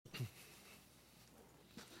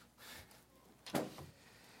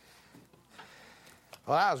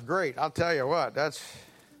Well, that was great. I'll tell you what, that's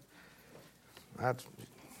I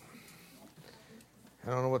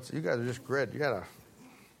don't know what, you guys are just great.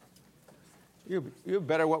 You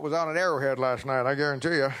better what was on an Arrowhead last night, I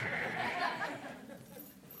guarantee you.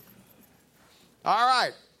 All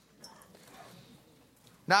right.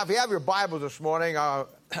 Now, if you have your Bibles this morning,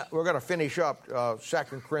 we're going to finish up 2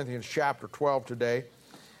 Corinthians chapter 12 today.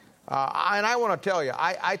 And I want to tell you,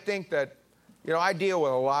 I think that, I deal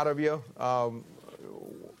with a lot of you.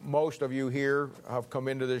 Most of you here have come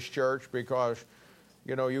into this church because,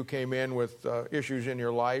 you came in with issues in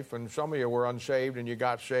your life, and some of you were unsaved and you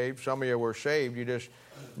got saved. Some of you were saved. You just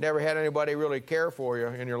never had anybody really care for you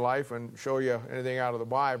in your life and show you anything out of the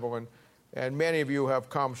Bible. And many of you have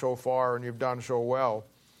come so far and you've done so well.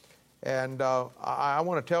 And I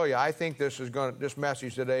want to tell you, I think this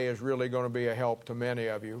message today is really going to be a help to many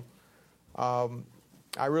of you.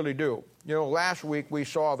 I really do. Last week we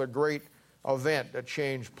saw the great event that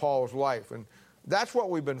changed Paul's life, and that's what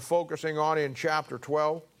we've been focusing on in chapter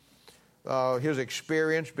 12, his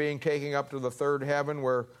experience being taken up to the third heaven,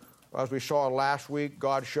 where, as we saw last week,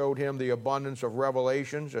 God showed him the abundance of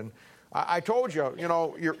revelations. And I told you,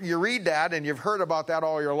 you read that and you've heard about that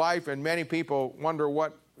all your life, and many people wonder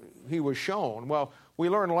what he was shown. Well, we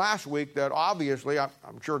learned last week that obviously, I'm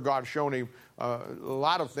sure God's shown him a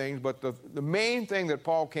lot of things, but the main thing that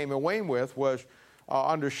Paul came away with was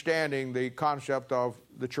understanding the concept of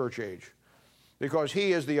the church age. Because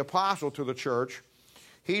he is the apostle to the church.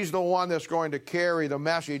 He's the one that's going to carry the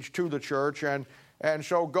message to the church. And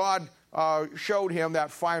so God showed him that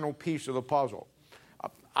final piece of the puzzle.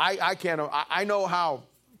 I know how,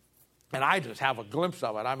 and I just have a glimpse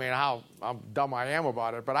of it. I mean, how dumb I am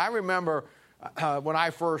about it. But I remember when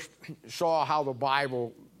I first saw how the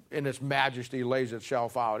Bible in its majesty lays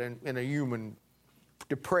itself out in a human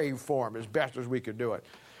depraved form as best as we could do it.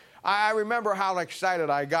 I remember how excited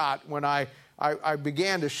I got when I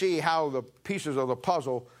began to see how the pieces of the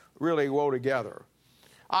puzzle really wove together.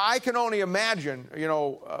 I can only imagine,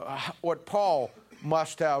 what Paul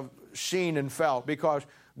must have seen and felt, because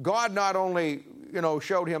God not only,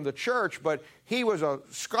 showed him the church, but he was a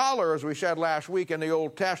scholar, as we said last week, in the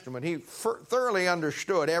Old Testament. He thoroughly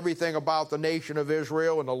understood everything about the nation of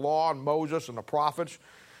Israel and the law and Moses and the prophets,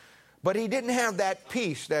 but he didn't have that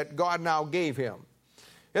peace that God now gave him.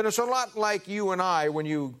 And it's a lot like you and I when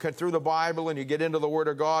you get through the Bible and you get into the Word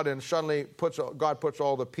of God, and suddenly God puts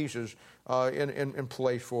all the pieces in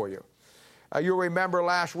place for you. You'll remember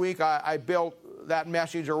last week I built that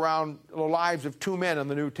message around the lives of two men in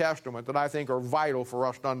the New Testament that I think are vital for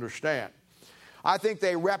us to understand. I think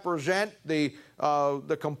they represent the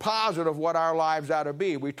composite of what our lives ought to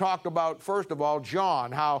be. We talked about, first of all,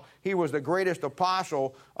 John, how he was the greatest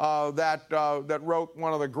apostle that wrote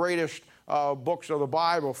one of the greatest books of the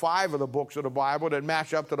Bible, 5 of the books of the Bible that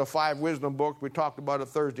match up to the 5 wisdom books we talked about it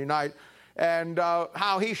Thursday night, and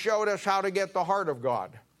how he showed us how to get the heart of God.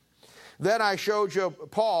 Then I showed you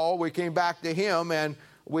Paul. We came back to him, and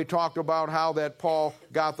we talked about how that Paul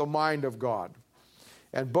got the mind of God.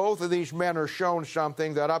 And both of these men are shown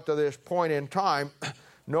something that up to this point in time,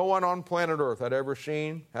 no one on planet Earth had ever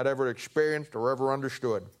seen, had ever experienced, or ever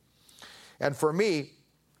understood. And for me,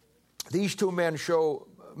 these two men show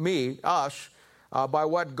us, by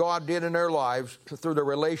what God did in their lives through the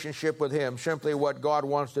relationship with him, simply what God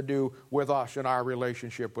wants to do with us in our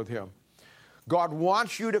relationship with him. God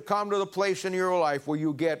wants you to come to the place in your life where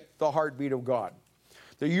you get the heartbeat of God,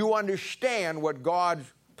 that you understand what God's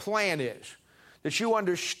plan is, that you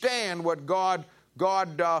understand what God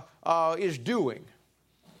is doing,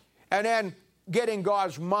 and then getting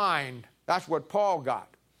God's mind. That's what Paul got.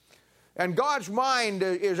 And God's mind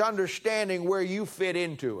is understanding where you fit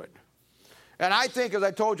into it. And I think, as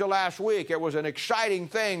I told you last week, it was an exciting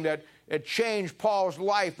thing that it changed Paul's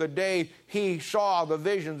life the day he saw the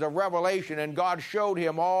visions of Revelation, and God showed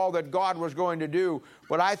him all that God was going to do.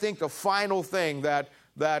 But I think the final thing that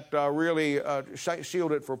really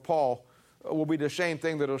sealed it for Paul will be the same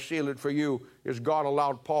thing that will seal it for you, is God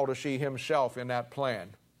allowed Paul to see himself in that plan.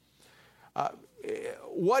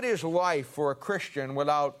 What is life for a Christian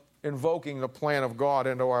without invoking the plan of God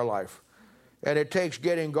into our life? And it takes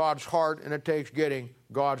getting God's heart, and it takes getting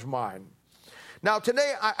God's mind. Now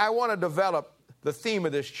today I want to develop the theme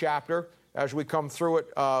of this chapter as we come through it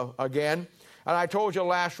again. And I told you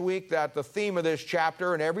last week that the theme of this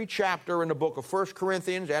chapter, and every chapter in the book of 1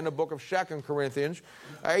 Corinthians and the book of 2 Corinthians,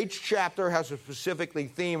 each chapter has a specific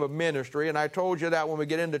theme of ministry. And I told you that when we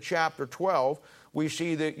get into chapter 12, we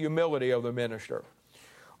see the humility of the minister.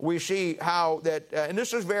 We see how that, and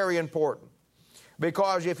this is very important,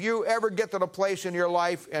 Because if you ever get to the place in your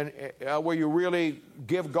life and where you really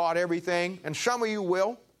give God everything, and some of you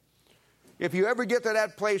will, if you ever get to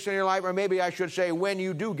that place in your life, or maybe I should say when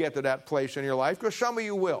you do get to that place in your life, because some of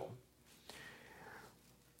you will,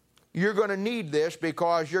 you're going to need this,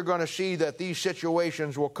 because you're going to see that these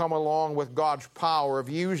situations will come along with God's power of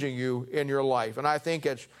using you in your life. And I think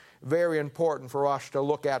it's very important for us to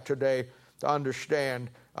look at today, to understand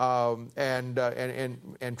and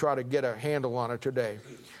try to get a handle on it today.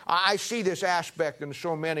 I see this aspect in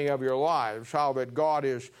so many of your lives, how that God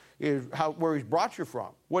is where He's brought you from,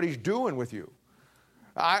 what He's doing with you.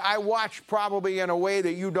 I watch probably in a way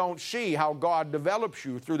that you don't see how God develops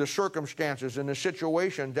you through the circumstances and the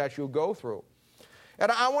situations that you go through.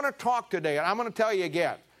 And I want to talk today, and I'm going to tell you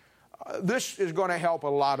again, this is going to help a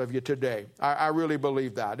lot of you today. I really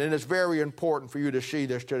believe that. And it's very important for you to see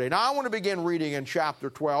this today. Now, I want to begin reading in chapter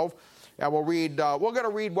 12. And we're going to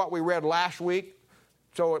read what we read last week,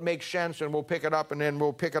 so it makes sense, and we'll pick it up, and then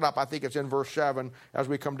we'll pick it up, I think it's in verse 7 as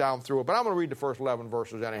we come down through it. But I'm going to read the first 11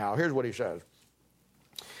 verses anyhow. Here's what he says.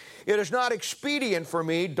 It is not expedient for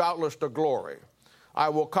me, doubtless, to glory. I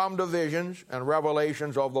will come to visions and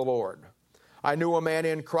revelations of the Lord. I knew a man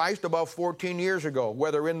in Christ about 14 years ago.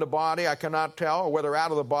 Whether in the body I cannot tell, or whether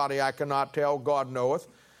out of the body I cannot tell, God knoweth.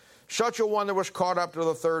 Such a one that was caught up to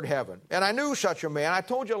the third heaven. And I knew such a man. I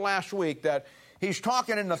told you last week that he's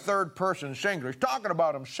talking in the third person singular. He's talking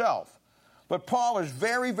about himself. But Paul is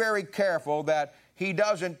very, very careful that he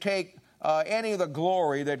doesn't take any of the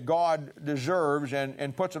glory that God deserves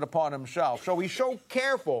and puts it upon himself. So he's so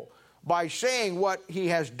careful by saying what he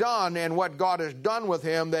has done and what God has done with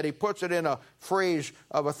him that he puts it in a phrase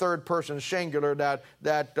of a third person singular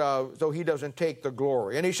so he doesn't take the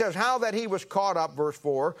glory. And he says, how that he was caught up, verse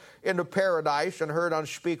 4, into paradise and heard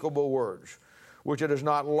unspeakable words, which it is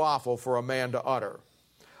not lawful for a man to utter.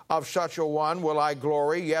 Of such a one will I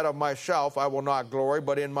glory, yet of myself I will not glory,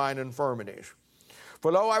 but in mine infirmities.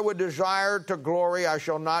 For though I would desire to glory, I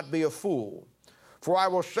shall not be a fool. For I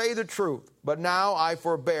will say the truth, but now I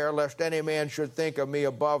forbear, lest any man should think of me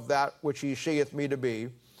above that which he seeth me to be,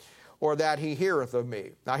 or that he heareth of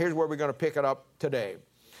me. Now here's where we're going to pick it up today.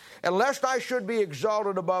 And lest I should be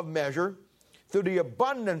exalted above measure, through the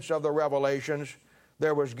abundance of the revelations,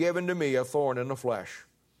 there was given to me a thorn in the flesh,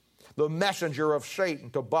 the messenger of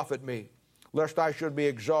Satan to buffet me, lest I should be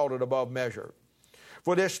exalted above measure.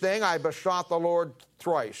 For this thing I besought the Lord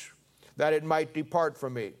thrice, that it might depart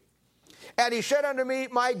from me. And he said unto me,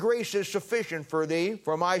 my grace is sufficient for thee,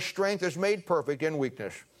 for my strength is made perfect in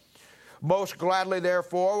weakness. Most gladly,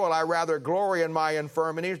 therefore, will I rather glory in my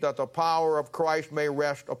infirmities, that the power of Christ may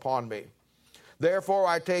rest upon me. Therefore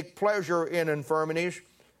I take pleasure in infirmities,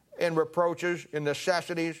 in reproaches, in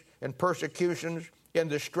necessities, in persecutions, in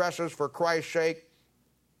distresses for Christ's sake.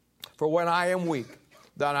 For when I am weak,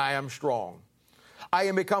 then I am strong. I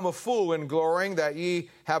am become a fool in glorying, that ye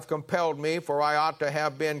have compelled me, for I ought to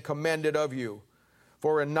have been commended of you.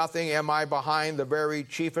 For in nothing am I behind the very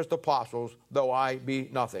chiefest apostles, though I be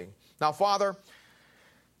nothing. Now, Father,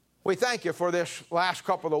 we thank you for this last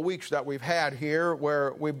couple of weeks that we've had here,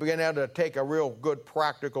 where we've been able to take a real good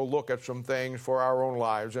practical look at some things for our own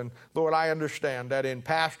lives. And Lord, I understand that in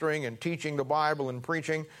pastoring and teaching the Bible and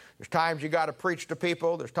preaching, there's times you got to preach to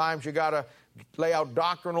people, there's times you got to lay out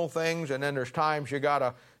doctrinal things, and then there's times you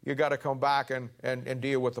got to come back and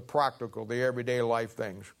deal with the practical, the everyday life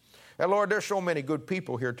things. And Lord, there's so many good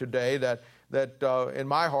people here today that in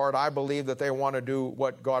my heart I believe that they want to do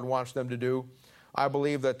what God wants them to do. I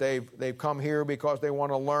believe that they've come here because they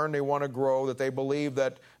want to learn, they want to grow, that they believe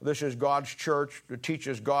that this is God's church that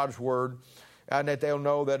teaches God's word, and that they'll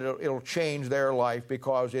know that it'll change their life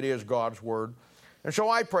because it is God's word. And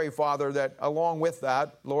so I pray, Father, that along with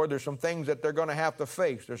that, Lord, there's some things that they're going to have to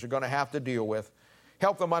face, they're going to have to deal with.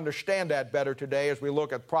 Help them understand that better today as we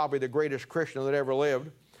look at probably the greatest Christian that ever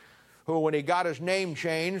lived, who when he got his name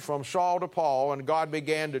changed from Saul to Paul and God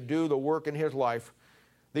began to do the work in his life,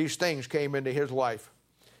 these things came into his life.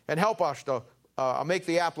 And help us to make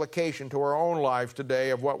the application to our own lives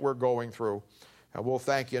today of what we're going through. And we'll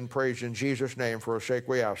thank you and praise you in Jesus' name. For his sake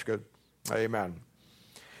we ask it. Amen.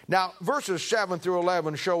 Now, verses 7 through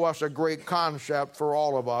 11 show us a great concept for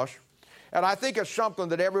all of us. And I think it's something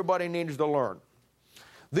that everybody needs to learn.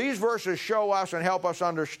 These verses show us and help us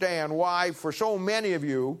understand why, for so many of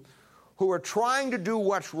you who are trying to do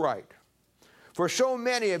what's right, for so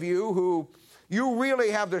many of you who you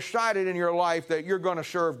really have decided in your life that you're going to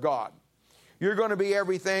serve God. You're going to be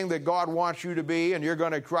everything that God wants you to be, and you're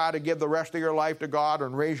going to try to give the rest of your life to God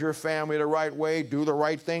and raise your family the right way, do the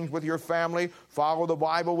right things with your family, follow the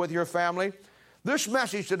Bible with your family. This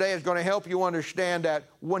message today is going to help you understand that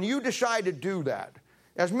when you decide to do that,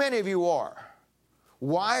 as many of you are,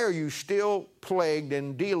 why are you still plagued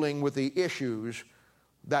in dealing with the issues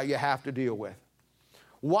that you have to deal with?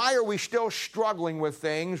 Why are we still struggling with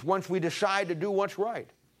things once we decide to do what's right?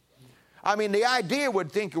 I mean, the idea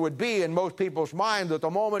would think it would be in most people's mind that the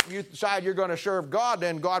moment you decide you're going to serve God,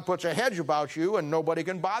 then God puts a hedge about you and nobody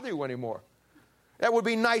can bother you anymore. That would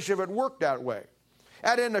be nice if it worked that way.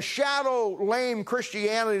 And in the shallow, lame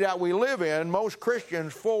Christianity that we live in, most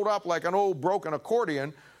Christians fold up like an old broken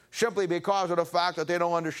accordion simply because of the fact that they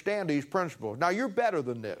don't understand these principles. Now, you're better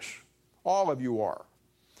than this. All of you are.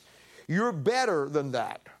 You're better than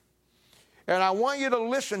that. And I want you to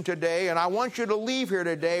listen today, and I want you to leave here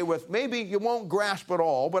today with, maybe you won't grasp it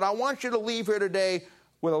all, but I want you to leave here today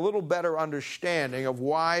with a little better understanding of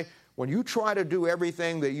why, when you try to do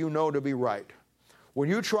everything that you know to be right, when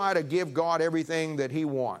you try to give God everything that He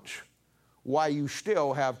wants, why you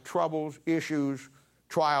still have troubles, issues,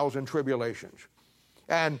 trials, and tribulations.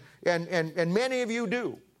 And many of you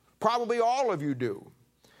do. Probably all of you do.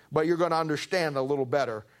 But you're going to understand a little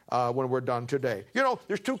better when we're done today. You know,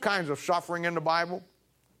 there's two kinds of suffering in the Bible.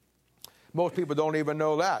 Most people don't even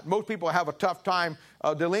know that. Most people have a tough time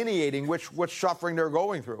delineating which suffering they're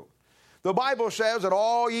going through. The Bible says that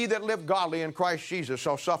all ye that live godly in Christ Jesus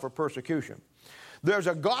shall suffer persecution. There's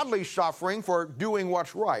a godly suffering for doing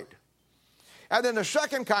what's right. And then the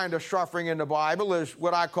second kind of suffering in the Bible is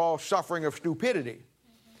what I call suffering of stupidity.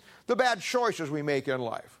 The bad choices we make in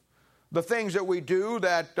life. The things that we do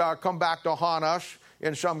that come back to haunt us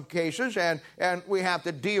in some cases, and we have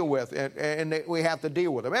to deal with it, and we have to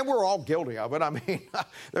deal with them. And we're all guilty of it. I mean,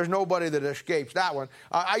 there's nobody that escapes that one.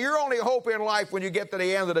 Your only hope in life when you get to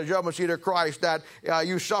the end of the judgment seat of Christ, that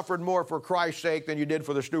you suffered more for Christ's sake than you did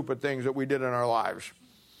for the stupid things that we did in our lives.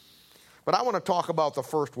 But I want to talk about the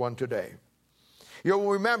first one today. You'll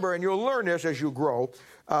remember, and you'll learn this as you grow,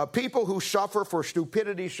 people who suffer for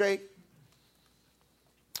stupidity's sake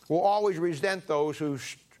will always resent those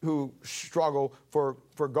who struggle for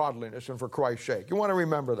godliness and for Christ's sake. You want to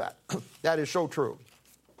remember that. That is so true.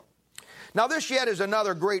 Now, this yet is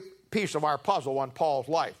another great piece of our puzzle on Paul's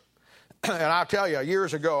life. And I'll tell you,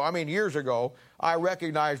 years ago, I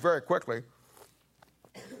recognized very quickly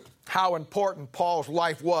how important Paul's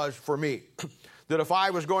life was for me. That if I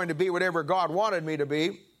was going to be whatever God wanted me to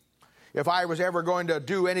be, if I was ever going to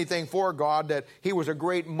do anything for God, that he was a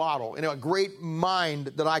great model and a great mind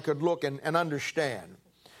that I could look and understand.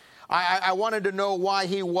 I wanted to know why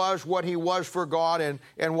he was what he was for God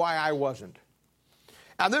and why I wasn't.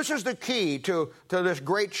 And this is the key to this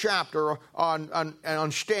great chapter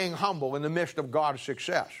on staying humble in the midst of God's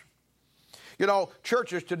success. You know,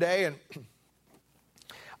 churches today, and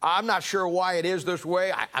I'm not sure why it is this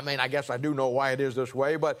way. I mean, I guess I do know why it is this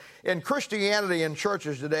way. But in Christianity in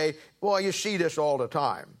churches today, well, you see this all the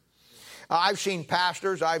time. I've seen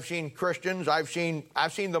pastors, I've seen Christians, I've seen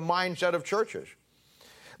the mindset of churches.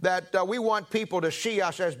 That we want people to see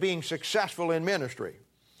us as being successful in ministry.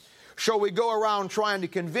 So we go around trying to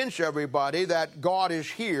convince everybody that God is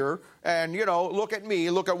here and, you know, look at me,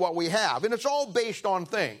 look at what we have. And it's all based on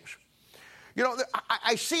things. You know,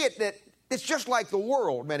 I see it that it's just like the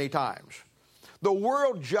world many times. The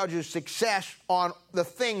world judges success on the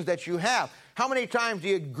things that you have. How many times do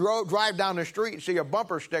you drive down the street and see a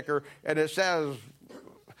bumper sticker and it says,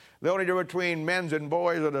 the only difference between men's and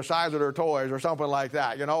boys are the size of their toys or something like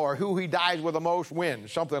that, you know, or who he dies with the most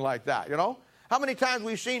wins, something like that, you know? How many times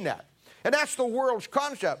we've seen that? And that's the world's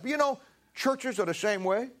concept. You know, churches are the same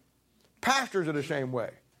way. Pastors are the same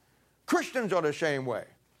way. Christians are the same way.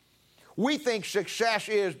 We think success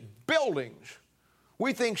is buildings.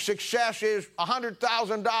 We think success is a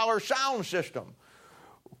 $100,000 sound system.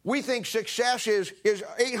 We think success is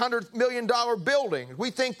 $800 million buildings. We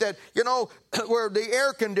think that, you know, we're the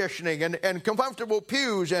air conditioning and comfortable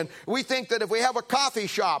pews. And we think that if we have a coffee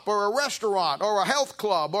shop or a restaurant or a health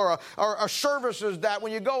club or services that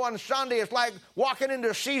when you go on Sunday, it's like walking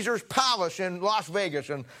into Caesar's Palace in Las Vegas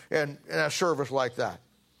and a service like that.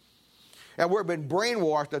 And we've been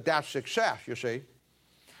brainwashed that that's success, you see.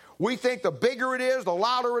 We think the bigger it is, the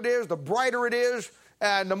louder it is, the brighter it is,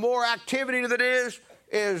 and the more activity that is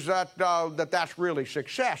that that's really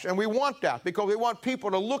success. And we want that because we want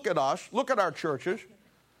people to look at us, look at our churches,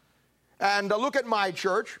 and look at my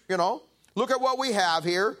church, you know, look at what we have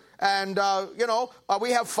here. And,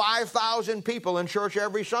 we have 5,000 people in church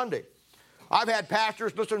every Sunday. I've had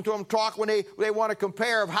pastors listen to them talk when they want to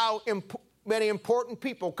compare of how many important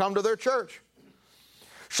people come to their church.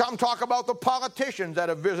 Some talk about the politicians that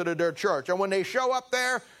have visited their church. And when they show up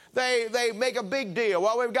there, they make a big deal.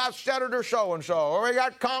 Well, we've got Senator so-and-so, or we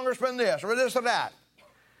got Congressman this, or this or that.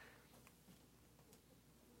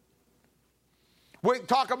 We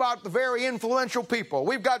talk about the very influential people.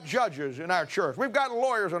 We've got judges in our church. We've got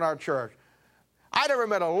lawyers in our church. I never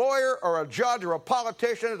met a lawyer or a judge or a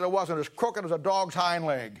politician that wasn't as crooked as a dog's hind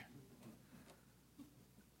leg.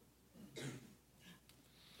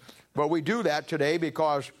 But we do that today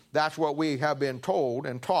because that's what we have been told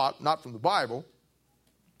and taught, not from the Bible,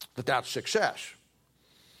 that that's success.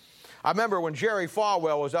 I remember when Jerry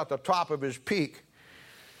Falwell was at the top of his peak,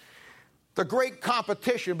 the great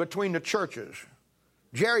competition between the churches.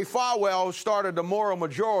 Jerry Falwell started the moral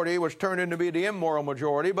majority, which turned into be the immoral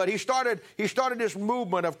majority, but he started this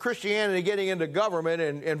movement of Christianity getting into government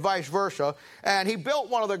and vice versa, and he built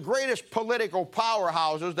one of the greatest political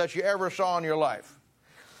powerhouses that you ever saw in your life.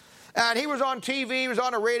 And he was on TV, he was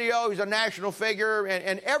on the radio, he's a national figure,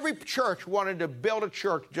 and every church wanted to build a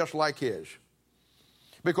church just like his.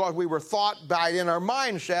 Because we were taught in our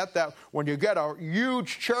mindset that when you get a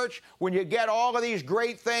huge church, when you get all of these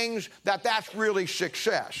great things, that's really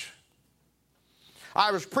success.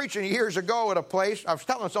 I was preaching years ago at a place. I was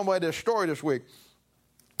telling somebody this story this week.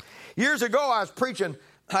 Years ago, I was preaching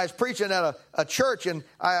at a church, and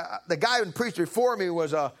the guy who preached before me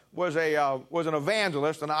was an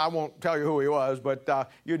evangelist, and I won't tell you who he was, but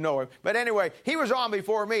you'd know him. But anyway, he was on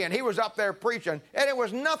before me, and he was up there preaching, and it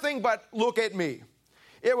was nothing but look at me.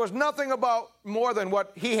 It was nothing about more than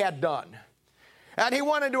what he had done. And he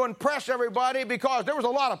wanted to impress everybody because there was a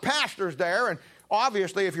lot of pastors there, and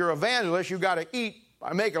obviously if you're an evangelist, you've got to eat,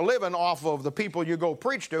 make a living off of the people you go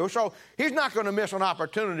preach to. So he's not going to miss an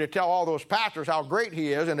opportunity to tell all those pastors how great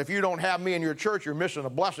he is, and if you don't have me in your church, you're missing a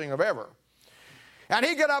blessing of ever. And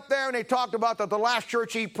he got up there and he talked about that the last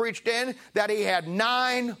church he preached in, that he had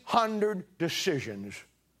 900 decisions.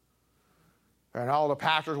 And all the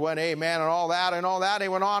pastors went amen and all that and all that. He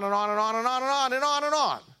went on and on and on and on and on and on and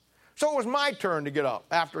on. So it was my turn to get up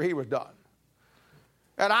after he was done.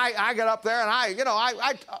 And I got up there and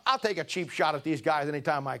I'll take a cheap shot at these guys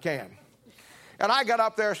anytime I can. And I got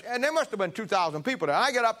up there, and there must have been 2,000 people there. And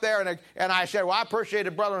I got up there and I said, well, I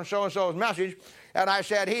appreciated brother and so-and-so's message. And I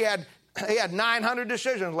said, he had 900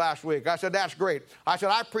 decisions last week. I said, that's great. I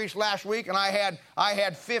said, I preached last week and I had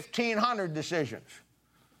 1,500 decisions.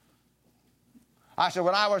 I said,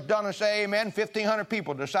 when I was done and say amen, 1,500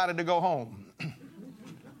 people decided to go home.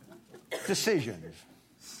 Decisions.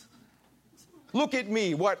 Look at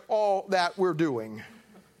me, what all that we're doing.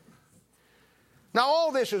 Now,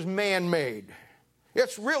 all this is man-made.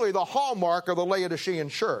 It's really the hallmark of the Laodicean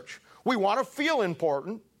church. We want to feel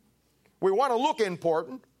important. We want to look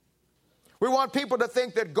important. We want people to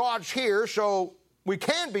think that God's here so we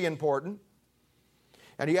can be important.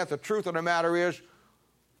 And yet the truth of the matter is,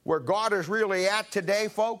 where God is really at today,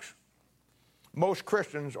 folks, most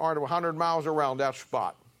Christians aren't 100 miles around that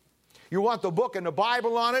spot. You want the book and the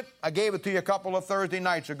Bible on it? I gave it to you a couple of Thursday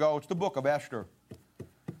nights ago. It's the book of Esther.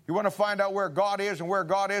 You want to find out where God is and where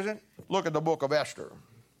God isn't? Look at the book of Esther.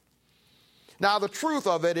 Now, the truth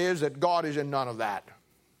of it is that God is in none of that.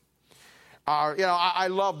 I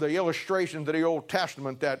love the illustrations of the Old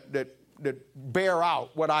Testament that bear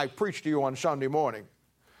out what I preach to you on Sunday morning.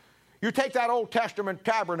 You take that Old Testament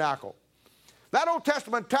tabernacle. That Old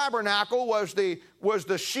Testament tabernacle was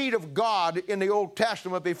the seat of God in the Old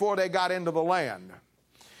Testament before they got into the land.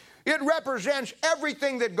 It represents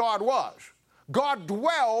everything that God was. God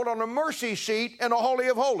dwelled on the mercy seat in the Holy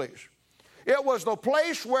of Holies. It was the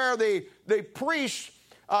place where the priests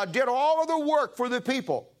did all of the work for the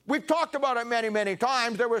people. We've talked about it many, many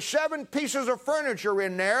times. There were 7 pieces of furniture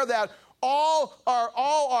in there that all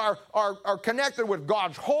are connected with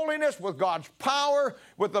God's holiness, with God's power,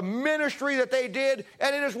 with the ministry that they did,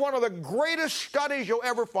 and it is one of the greatest studies you'll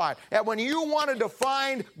ever find. And when you wanted to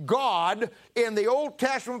find God in the Old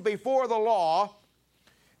Testament before the law,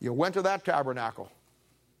 you went to that tabernacle.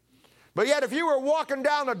 But yet if you were walking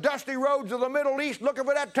down the dusty roads of the Middle East looking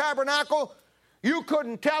for that tabernacle, you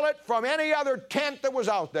couldn't tell it from any other tent that was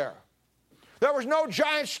out there. There was no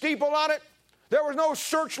giant steeple on it. There was no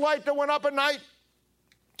searchlight that went up at night.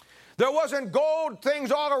 There wasn't gold things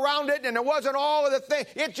all around it, and there wasn't all of the things.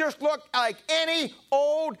 It just looked like any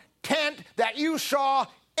old tent that you saw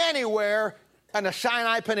anywhere in the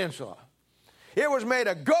Sinai Peninsula. It was made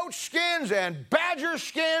of goat skins and badger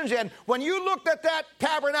skins, and when you looked at that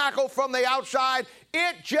tabernacle from the outside,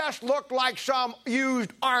 it just looked like some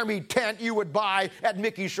used army tent you would buy at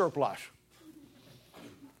Mickey's Surplus.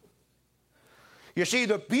 You see,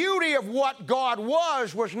 the beauty of what God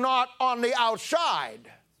was not on the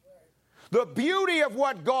outside. The beauty of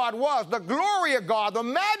what God was, the glory of God, the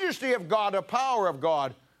majesty of God, the power of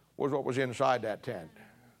God was what was inside that tent,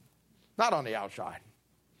 not on the outside.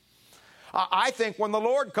 I think when the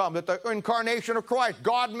Lord comes, at the incarnation of Christ,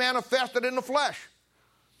 God manifested in the flesh.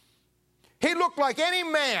 He looked like any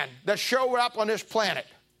man that showed up on this planet.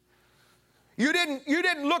 You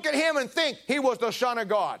didn't look at him and think he was the Son of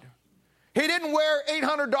God. He didn't wear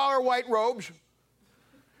 $800 white robes.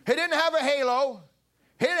 He didn't have a halo.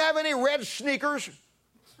 He didn't have any red sneakers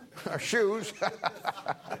or shoes.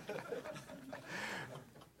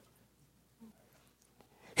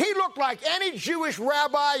 He looked like any Jewish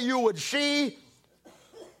rabbi you would see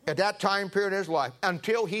at that time period in his life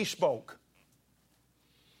until he spoke.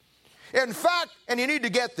 In fact, and you need to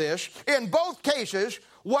get this, in both cases,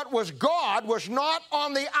 what was God was not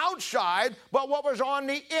on the outside, but what was on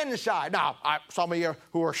the inside. Now, some of you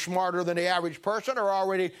who are smarter than the average person are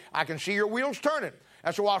already, I can see your wheels turning.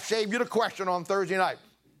 And so I'll save you the question on Thursday night.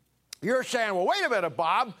 You're saying, well, wait a minute,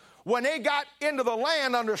 Bob. When they got into the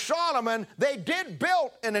land under Solomon, they did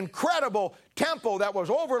build an incredible temple that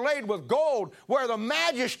was overlaid with gold where the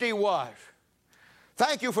majesty was.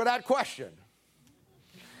 Thank you for that question.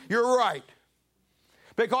 You're right.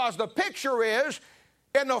 Because the picture is,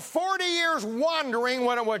 in the 40 years wandering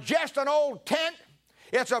when it was just an old tent,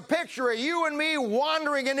 it's a picture of you and me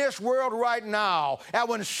wandering in this world right now. And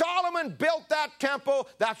when Solomon built that temple,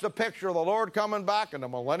 that's the picture of the Lord coming back in the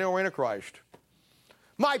millennial reign of Christ.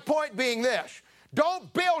 My point being this: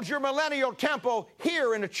 don't build your millennial temple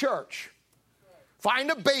here in the church.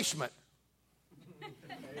 Find a basement.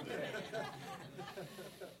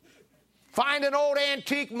 Find an old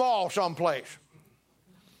antique mall someplace.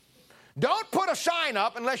 Don't put a sign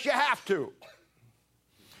up unless you have to.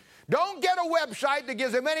 Don't get a website that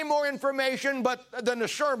gives them any more information than the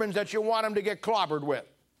sermons that you want them to get clobbered with.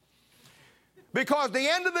 Because at the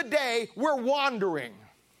end of the day, we're wandering.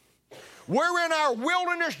 We're in our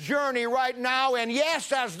wilderness journey right now, and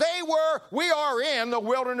yes, as they were, we are in the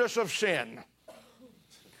wilderness of sin.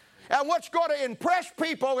 And what's going to impress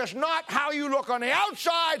people is not how you look on the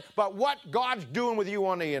outside, but what God's doing with you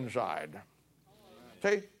on the inside.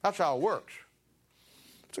 See, that's how it works.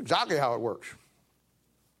 That's exactly how it works.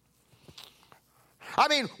 I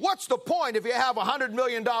mean, what's the point if you have a $100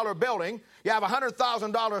 million building, you have a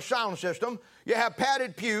 $100,000 sound system, you have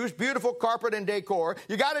padded pews, beautiful carpet and decor,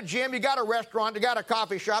 you got a gym, you got a restaurant, you got a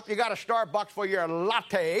coffee shop, you got a Starbucks for your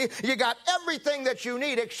latte, you got everything that you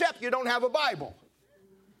need except you don't have a Bible.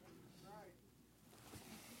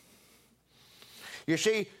 You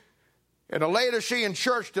see, in the Laodicean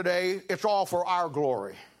church today, it's all for our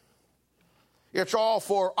glory. It's all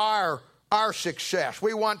for our success.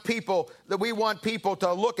 We want people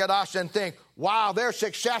to look at us and think, wow, they're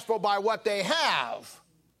successful by what they have.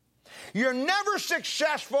 You're never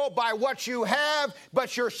successful by what you have,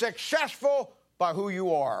 but you're successful by who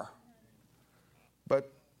you are.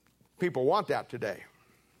 But people want that today.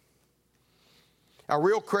 A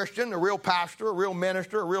real Christian, a real pastor, a real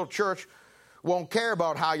minister, a real church won't care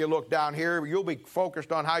about how you look down here. You'll be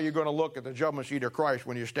focused on how you're going to look at the judgment seat of Christ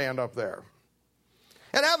when you stand up there.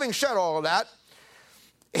 And having said all of that,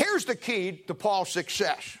 here's the key to Paul's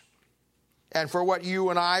success. And for what you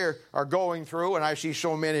and I are going through, and I see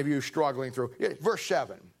so many of you struggling through. Verse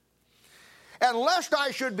 7. And lest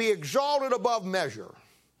I should be exalted above measure,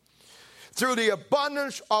 through the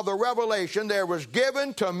abundance of the revelation, there was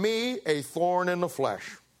given to me a thorn in the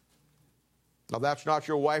flesh. Now, that's not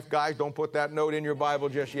your wife, guys. Don't put that note in your Bible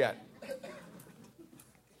just yet.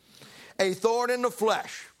 A thorn in the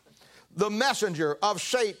flesh, the messenger of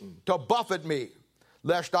Satan to buffet me,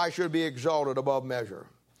 lest I should be exalted above measure.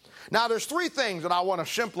 Now, there's three things that I want to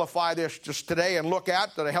simplify this just today and look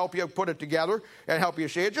at that'll help you put it together and help you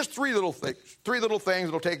see it. Just three little things. Three little things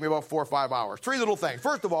that'll take me about 4 or 5 hours. Three little things.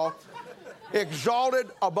 First of all,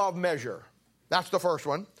 exalted above measure. That's the first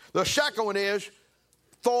one. The second one is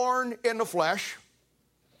thorn in the flesh.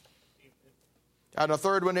 And the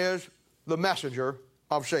third one is the messenger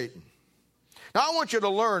of Satan. Now, I want you to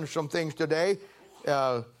learn some things today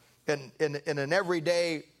in an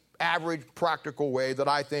everyday, average, practical way that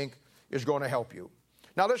I think is going to help you.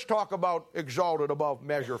 Now, let's talk about exalted above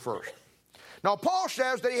measure first. Now, Paul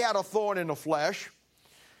says that he had a thorn in the flesh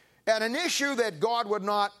and an issue that God would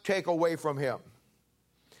not take away from him.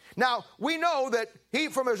 Now, we know that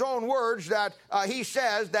from his own words, that he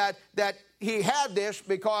says that he had this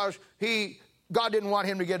because God didn't want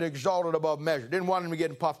him to get exalted above measure, didn't want him to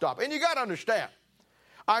get puffed up. And you got to understand,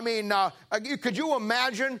 I mean, could you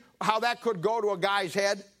imagine how that could go to a guy's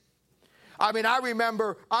head? I mean, I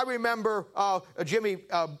remember Jimmy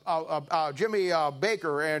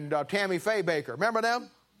Baker and Tammy Faye Baker. Remember them?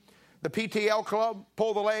 The PTL club,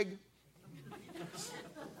 pull the leg.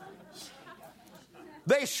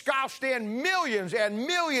 They scoused in millions and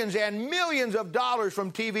millions and millions of dollars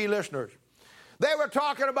from TV listeners. They were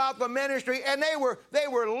talking about the ministry, and they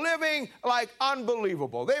were living like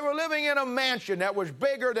unbelievable. They were living in a mansion that was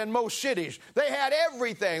bigger than most cities. They had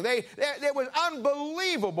everything. It was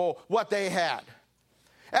unbelievable what they had.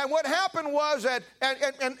 And what happened was that,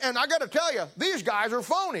 and I got to tell you, these guys are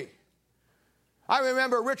phony. I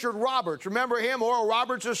remember Richard Roberts. Remember him, Oral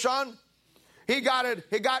Roberts' son? He got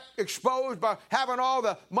exposed by having all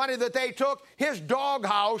the money that they took. His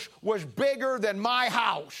doghouse was bigger than my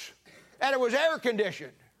house. And it was air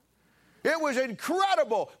conditioned. It was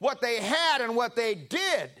incredible what they had and what they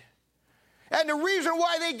did. And the reason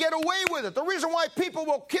why they get away with it, the reason why people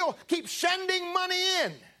will keep sending money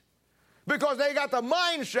in, because they got the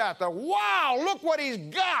mindset that, wow, look what he's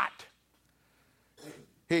got.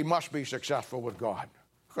 He must be successful with God.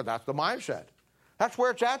 Because that's the mindset. That's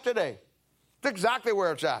where it's at today. It's exactly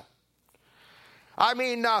where it's at. I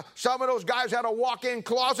mean, some of those guys had a walk-in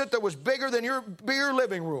closet that was bigger than your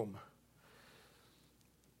living room.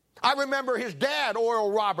 I remember his dad,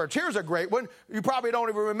 Oral Roberts. Here's a great one. You probably don't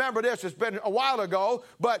even remember this. It's been a while ago.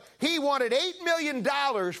 But he wanted $8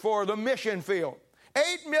 million for the mission field.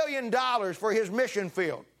 $8 million for his mission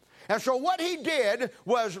field. And so what he did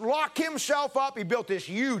was lock himself up. He built this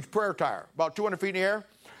huge prayer tower, about 200 feet in the air.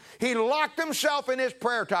 He locked himself in his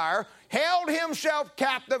prayer tower, held himself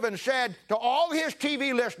captive, and said to all his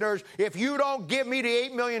TV listeners, if you don't give me the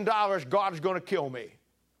 $8 million, God's going to kill me.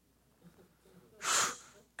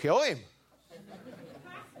 Kill him.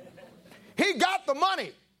 He got the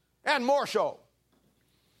money, and more so.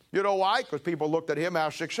 You know why? Because people looked at him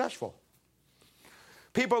as successful.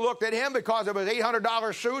 People looked at him because of his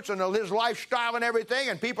 $800 suits and his lifestyle and everything,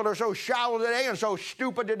 and people are so shallow today and so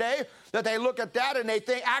stupid today that they look at that and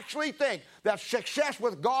they actually think that success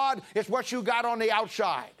with God is what you got on the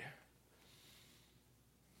outside.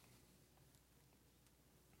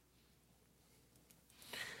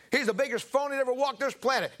 He's the biggest phony that ever walked this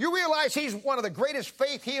planet. You realize he's one of the greatest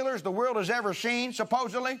faith healers the world has ever seen,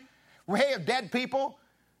 supposedly? He of dead people.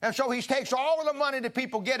 And so he takes all of the money that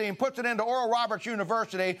people get and puts it into Oral Roberts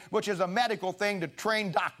University, which is a medical thing to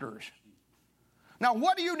train doctors. Now,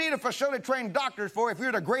 what do you need a facility to train doctors for if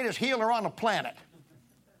you're the greatest healer on the planet?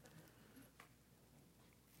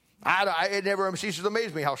 It never ceases to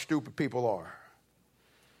amaze me how stupid people are.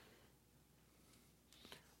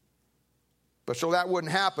 But so that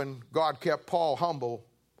wouldn't happen, God kept Paul humble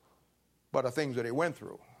by the things that he went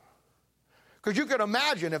through. Because you can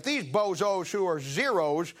imagine if these bozos who are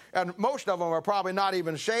zeros, and most of them are probably not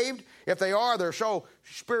even saved, if they are, they're so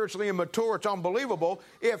spiritually immature, it's unbelievable.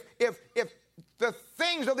 If the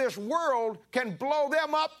things of this world can blow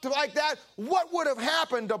them up like that, what would have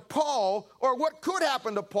happened to Paul, or what could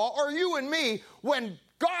happen to Paul, or you and me, when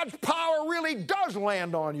God's power really does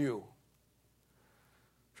land on you?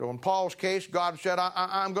 So in Paul's case, God said,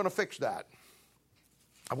 I'm going to fix that.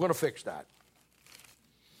 I'm going to fix that.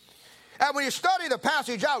 And when you study the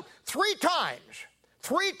passage out, three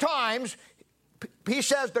times, he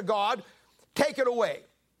says to God, take it away.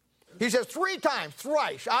 He says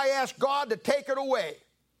thrice, I asked God to take it away.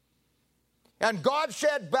 And God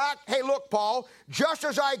said back, hey, look, Paul, just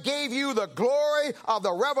as I gave you the glory of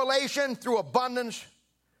the revelation through abundance,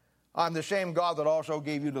 I'm the same God that also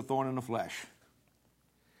gave you the thorn in the flesh.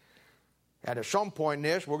 And at some point in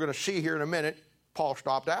this, we're going to see here in a minute, Paul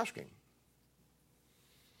stopped asking.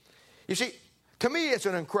 You see, to me, it's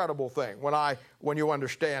an incredible thing when you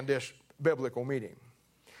understand this biblical meaning.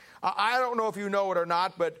 I don't know if you know it or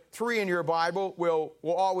not, but 3 in your Bible will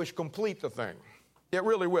always complete the thing. It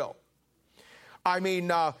really will. I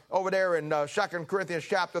mean, over there in 2 Corinthians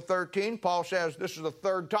chapter 13, Paul says, this is the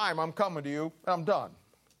 3rd time I'm coming to you, and I'm done.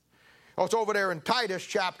 Oh, it's over there in Titus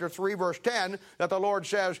chapter 3, verse 10, that the Lord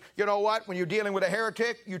says, you know what, when you're dealing with a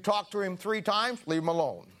heretic, you talk to him 3 times, leave him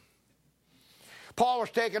alone. Paul was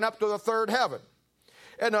taken up to the 3rd heaven.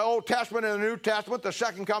 In the Old Testament and the New Testament, the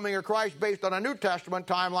second coming of Christ based on a New Testament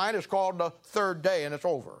timeline is called the 3rd day, and it's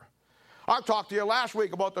over. I talked to you last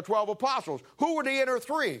week about the 12 apostles. Who were the inner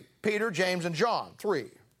 3? Peter, James, and John,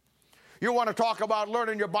 3. You want to talk about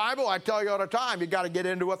learning your Bible? I tell you all the time, you got to get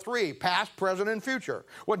into a 3, past, present, and future.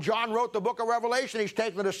 When John wrote the book of Revelation, he's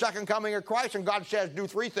taking the second coming of Christ, and God says, do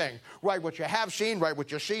 3 things. Write what you have seen, write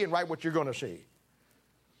what you see, and write what you're going to see.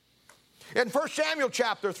 In 1 Samuel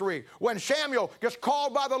chapter 3, when Samuel gets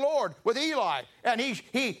called by the Lord with Eli, and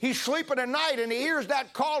he's sleeping at night, and he hears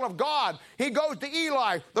that call of God, he goes to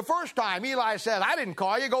Eli. The first time, Eli says, I didn't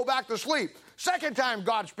call you, go back to sleep. Second time,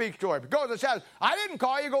 God speaks to him. He goes and says, I didn't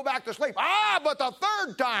call you, go back to sleep. But the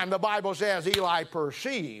 3rd time, the Bible says, Eli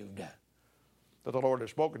perceived that the Lord had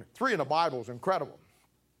spoken. 3 in the Bible is incredible.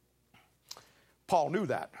 Paul knew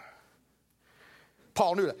that.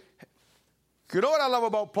 Paul knew that. You know what I love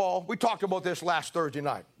about Paul? We talked about this last Thursday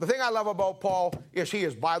night. The thing I love about Paul is he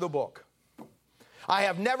is by the book. I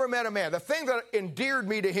have never met a man. The thing that endeared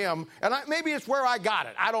me to him, and maybe it's where I got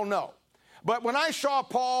it, I don't know. But when I saw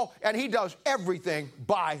Paul, and he does everything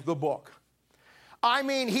by the book. I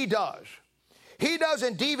mean, he does. He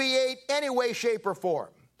doesn't deviate any way, shape, or form.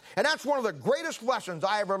 And that's one of the greatest lessons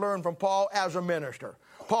I ever learned from Paul as a minister.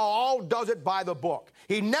 Paul does it by the book.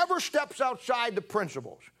 He never steps outside the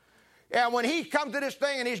principles. And when he comes to this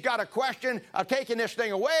thing and he's got a question of taking this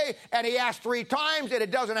thing away, and he asks 3 times and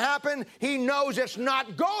it doesn't happen, he knows it's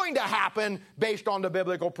not going to happen based on the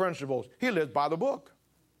biblical principles. He lives by the book.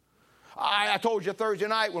 I told you Thursday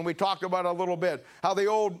night when we talked about it a little bit, how the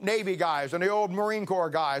old Navy guys and the old Marine Corps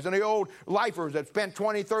guys and the old lifers that spent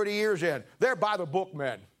 20, 30 years in, they're by the book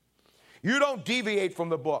men. You don't deviate from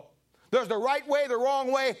the book. There's the right way, the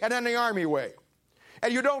wrong way, and then the Army way.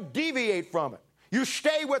 And you don't deviate from it. You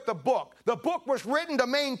stay with the book. The book was written to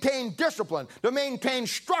maintain discipline, to maintain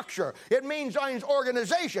structure. It means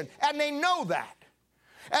organization, and they know that.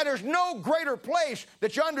 And there's no greater place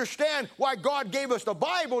that you understand why God gave us the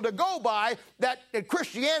Bible to go by, that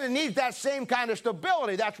Christianity needs that same kind of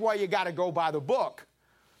stability. That's why you got to go by the book.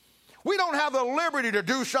 We don't have the liberty to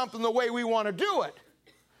do something the way we want to do it.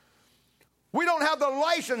 We don't have the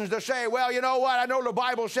license to say, well, you know what, I know the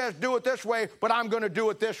Bible says do it this way, but I'm going to do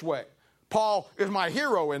it this way. Paul is my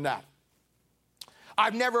hero in that.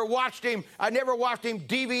 I've never watched him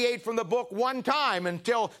deviate from the book one time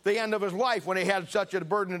until the end of his life when he had such a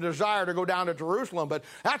burden and desire to go down to Jerusalem. But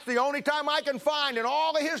that's the only time I can find in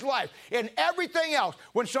all of his life. In everything else,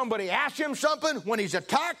 when somebody asks him something, when he's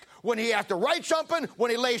attacked, when he has to write something, when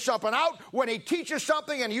he lays something out, when he teaches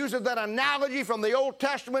something and uses that analogy from the Old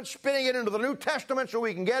Testament, spinning it into the New Testament so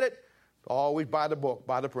we can get it, always by the book,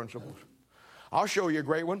 by the principles. I'll show you a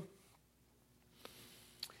great one.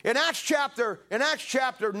 In Acts chapter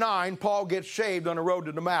 9, Paul gets saved on the road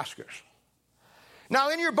to Damascus. Now,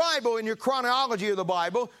 in your Bible, in your chronology of the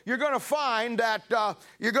Bible, you're going to find that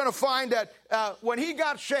when he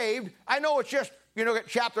got saved, I know it's just,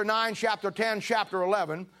 chapter 9, chapter 10, chapter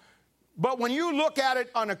 11, but when you look at it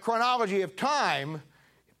on a chronology of time,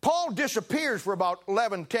 Paul disappears for about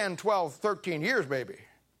 11, 10, 12, 13 years maybe.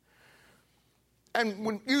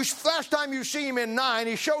 And last time you see him in 9,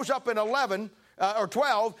 he shows up in 11, or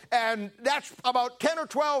 12, and that's about 10 or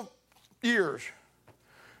 12 years.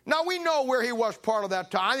 Now, we know where he was part of that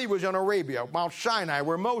time. He was in Arabia, Mount Sinai,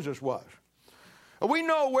 where Moses was. We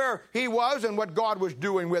know where he was and what God was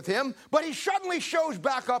doing with him, but he suddenly shows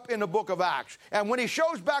back up in the book of Acts. And when he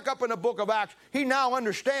shows back up in the book of Acts, he now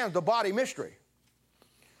understands the body mystery.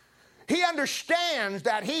 He understands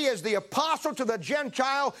that he is the apostle to the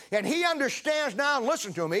Gentile, and he understands now,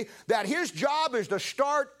 listen to me, that his job is to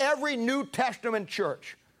start every New Testament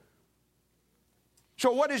church.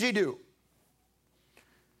 So what does he do?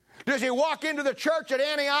 Does he walk into the church at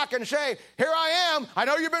Antioch and say, here I am, I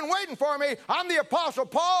know you've been waiting for me, I'm the Apostle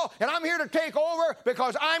Paul, and I'm here to take over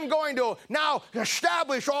because I'm going to now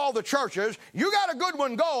establish all the churches. You got a good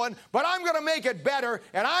one going, but I'm going to make it better,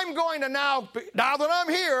 and I'm going to now that I'm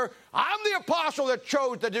here, I'm the apostle that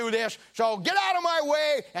chose to do this, so get out of my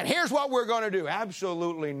way, and here's what we're going to do.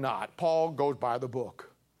 Absolutely not. Paul goes by the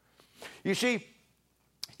book. You see,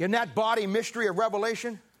 in that body mystery of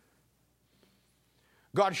Revelation,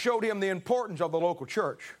 God showed him the importance of the local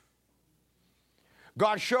church.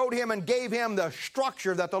 God showed him and gave him the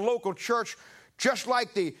structure that the local church, just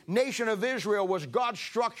like the nation of Israel was God's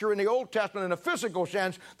structure in the Old Testament in a physical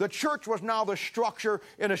sense, the church was now the structure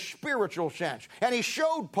in a spiritual sense. And he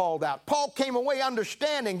showed Paul that. Paul came away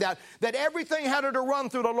understanding that everything had to run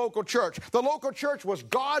through the local church. The local church was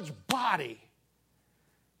God's body.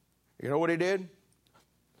 You know what he did?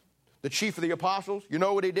 The chief of the apostles, you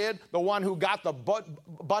know what he did? The one who got the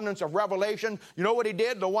abundance of revelation. You know what he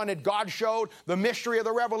did? The one that God showed the mystery of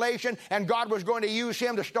the revelation, and God was going to use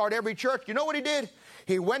him to start every church. You know what he did?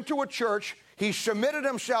 He went to a church, he submitted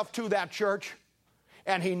himself to that church,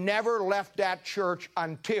 and he never left that church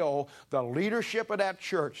until the leadership of that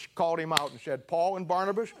church called him out and said, Paul and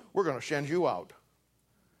Barnabas, we're going to send you out.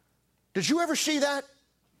 Did you ever see that?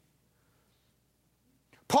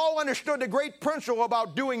 Paul understood the great principle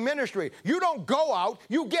about doing ministry. You don't go out,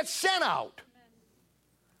 you get sent out.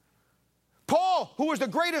 Paul, who was the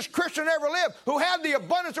greatest Christian ever lived, who had the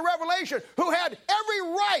abundance of revelation, who had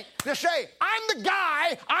every right to say, I'm the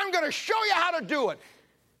guy, I'm going to show you how to do it.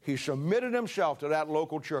 He submitted himself to that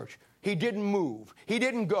local church. He didn't move. He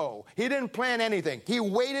didn't go. He didn't plan anything. He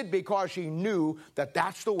waited because he knew that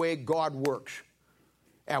that's the way God works.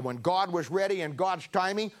 And when God was ready in God's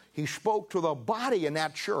timing, he spoke to the body in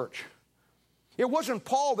that church. It wasn't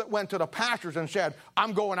Paul that went to the pastors and said,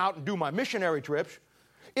 I'm going out and do my missionary trips.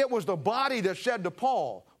 It was the body that said to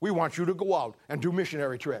Paul, we want you to go out and do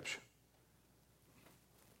missionary trips.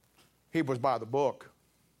 He was by the book.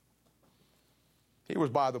 He was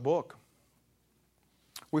by the book.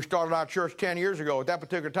 We started our church 10 years ago. At that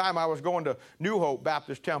particular time, I was going to New Hope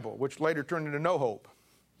Baptist Temple, which later turned into No Hope.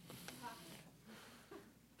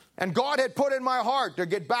 And God had put in my heart to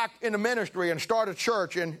get back into ministry and start a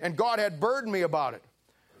church, and God had burdened me about it.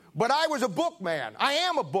 But I was a book man. I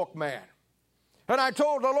am a book man. And I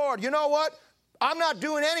told the Lord, you know what? I'm not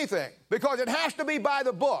doing anything because it has to be by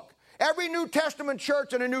the book. Every New Testament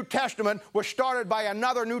church in the New Testament was started by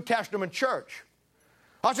another New Testament church.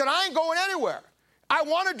 I said, I ain't going anywhere. I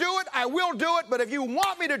want to do it, I will do it, but if you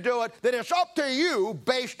want me to do it, then it's up to you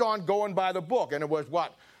based on going by the book. And it was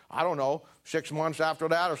what? I don't know, 6 months after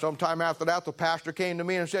that or sometime after that, the pastor came to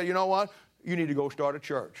me and said, you know what? You need to go start a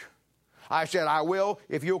church. I said, I will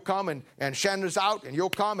if you'll come and send us out and you'll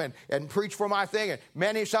come and preach for my thing.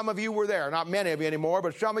 And some of you were there. Not many of you anymore,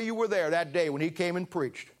 but some of you were there that day when he came and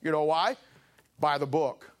preached. You know why? By the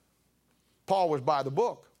book. Paul was by the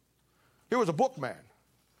book. He was a book man.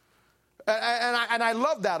 And I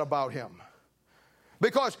love that about him.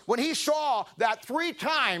 Because when he saw that 3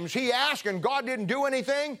 times he asked and God didn't do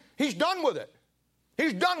anything, he's done with it.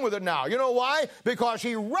 He's done with it now. You know why? Because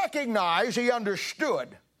he recognized, he understood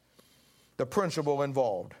the principle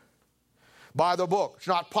involved. By the book. It's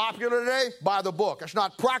not popular today, by the book. It's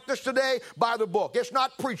not practiced today, by the book. It's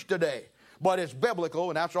not preached today, but it's biblical,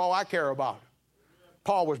 and that's all I care about.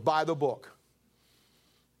 Paul was by the book.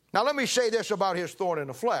 Now let me say this about his thorn in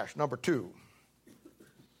the flesh, number 2.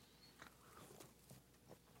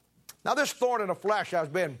 Now this thorn in the flesh has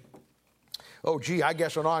been, I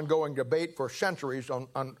guess an ongoing debate for centuries on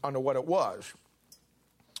what it was.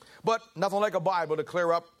 But nothing like a Bible to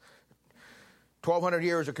clear up 1,200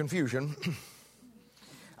 years of confusion.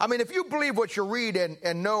 I mean, if you believe what you read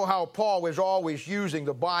and know how Paul is always using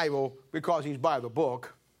the Bible because he's by the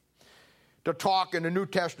book to talk in the New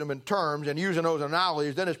Testament terms and using those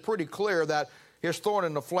analogies, then it's pretty clear that his thorn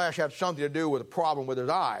in the flesh had something to do with a problem with his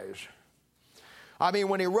eyes. I mean,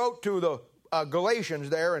 when he wrote to the Galatians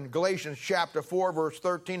there in Galatians chapter 4, verse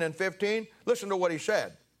 13 and 15, listen to what he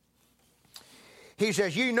said. He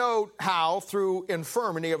says, ye know how through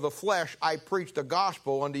infirmity of the flesh I preached the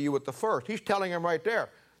gospel unto you at the first. He's telling him right there.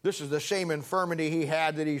 This is the same infirmity he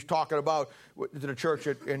had that he's talking about to the church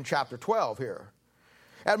in chapter 12 here.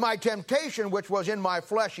 And my temptation, which was in my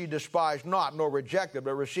flesh, ye despised not, nor rejected,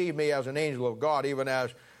 but received me as an angel of God, even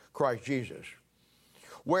as Christ Jesus.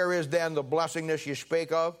 Where is then the blessingness ye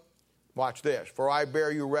spake of? Watch this. For I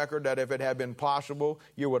bear you record that if it had been possible,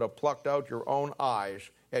 you would have plucked out your own eyes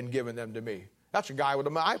and given them to me. That's a guy with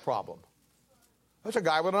an eye problem. That's a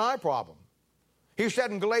guy with an eye problem. He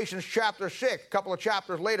said in Galatians chapter 6, a couple of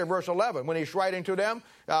chapters later, verse 11, when he's writing to them,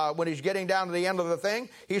 when he's getting down to the end of the thing,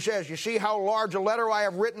 he says, you see how large a letter I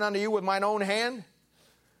have written unto you with mine own hand?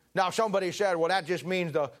 Now somebody said, well, that just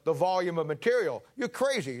means the volume of material. You're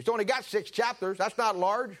crazy. It's only got 6 chapters. That's not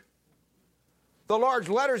large. The large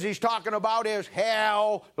letters he's talking about is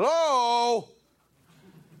hello,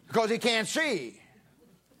 because he can't see.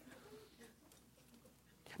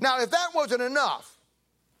 Now, if that wasn't enough,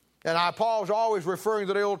 and Paul's always referring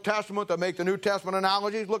to the Old Testament to make the New Testament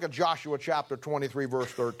analogies, look at Joshua chapter 23,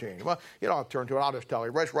 verse 13. Well, you don't have to turn to it. I'll just tell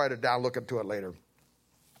you. Let's write it down. Look into it later.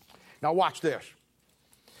 Now, watch this.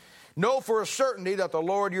 Know for a certainty that the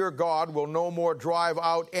Lord your God will no more drive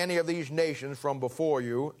out any of these nations from before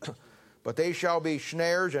you, but they shall be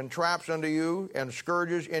snares and traps unto you, and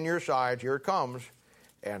scourges in your sides. Here it comes.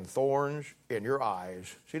 And thorns in your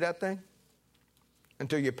eyes. See that thing?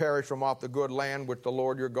 Until you perish from off the good land which the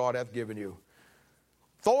Lord your God hath given you.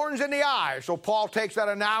 Thorns in the eyes. So Paul takes that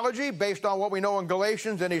analogy based on what we know in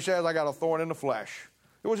Galatians, and he says, I got a thorn in the flesh.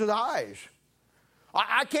 It was his eyes.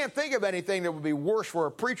 I can't think of anything that would be worse for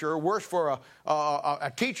a preacher, worse for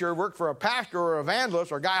a teacher, worse for a pastor or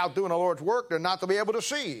evangelist or a guy out doing the Lord's work than not to be able to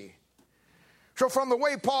see. So from the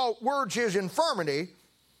way Paul words his infirmity,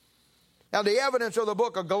 now the evidence of the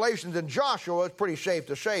book of Galatians and Joshua, it's pretty safe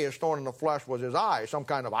to say his thorn in the flesh was his eye, some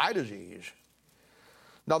kind of eye disease.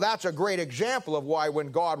 Now that's a great example of why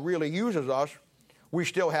when God really uses us, we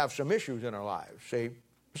still have some issues in our lives. See,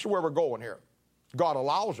 this is where we're going here. God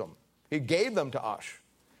allows them. He gave them to us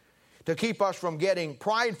to keep us from getting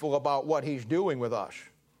prideful about what he's doing with us,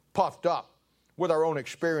 puffed up with our own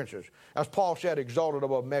experiences. As Paul said, exalted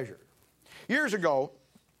above measure. Years ago,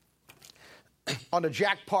 on the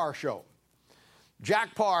Jack Parr show,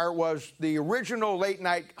 Jack Paar was the original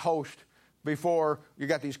late-night host before you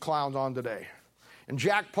got these clowns on today. And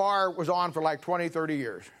Jack Paar was on for like 20, 30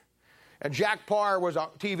 years. And Jack Paar was a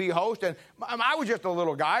TV host, and I was just a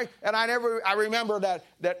little guy. And I remember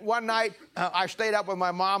that one night I stayed up with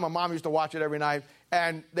my mom. My mom used to watch it every night.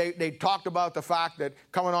 And they talked about the fact that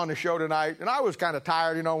coming on the show tonight, and I was kind of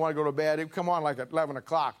tired, you know, want to go to bed. It would come on like at 11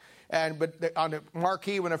 o'clock. But on the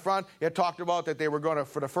marquee in the front, it talked about that they were going to,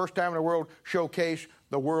 for the first time in the world, showcase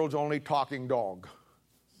the world's only talking dog.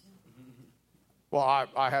 Well,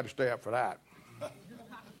 I had to stay up for that.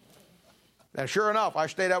 And sure enough, I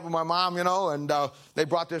stayed up with my mom, you know, and they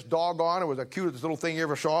brought this dog on. It was the cutest little thing you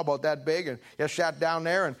ever saw, about that big. And it sat down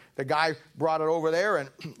there, and the guy brought it over there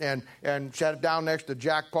and sat it down next to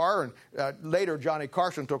Jack Paar. And later, Johnny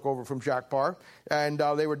Carson took over from Jack Paar. And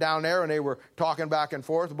they were down there, and they were talking back and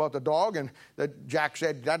forth about the dog. And Jack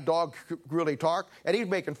said, that dog really talk. And he's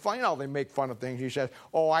making fun. You know, they make fun of things. He says,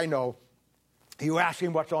 oh, I know. You ask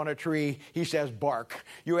him what's on a tree, he says bark.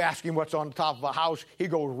 You ask him what's on the top of a house, he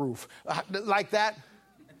goes roof. Like that.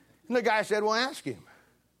 And the guy said, well, ask him.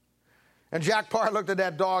 And Jack Paar looked at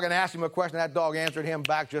that dog and asked him a question. That dog answered him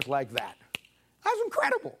back just like that. That was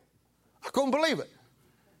incredible. I couldn't believe it.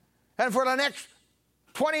 And for the next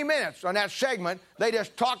 20 minutes on that segment, they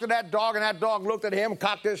just talked to that dog, and that dog looked at him,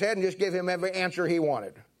 cocked his head, and just gave him every answer he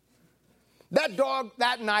wanted. That dog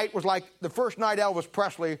that night was like the first night Elvis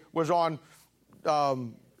Presley was on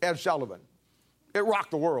Ed Sullivan. It rocked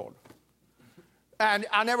the world. And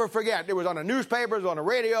I'll never forget, it was on the newspapers, on the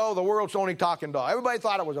radio, the world's only talking dog. Everybody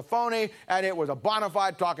thought it was a phony, and it was a bona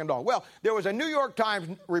fide talking dog. Well, there was a New York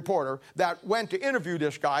Times reporter that went to interview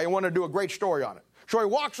this guy and wanted to do a great story on it. So he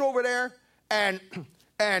walks over there, and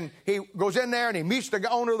he goes in there, and he meets the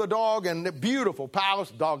owner of the dog, and the beautiful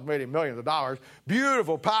palace. The dog made him millions of dollars.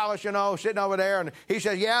 Beautiful palace, you know, sitting over there. And he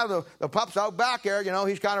says, yeah, the pup's out back there. You know,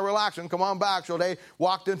 he's kind of relaxing. Come on back. So they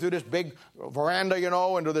walked in through this big veranda, you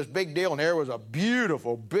know, into this big deal. And there was a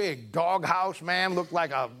beautiful, big dog house, man. Looked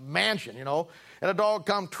like a mansion, you know. And the dog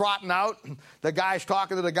come trotting out. The guy's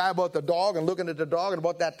talking to the guy about the dog and looking at the dog. And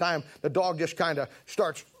about that time, the dog just kind of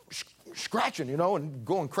starts scratching, you know, and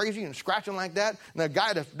going crazy and scratching like that. And the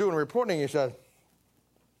guy that's doing the reporting, he said,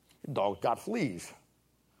 the dog's got fleas.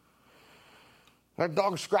 That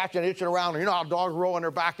dog's scratching, itching around. You know how dogs roll on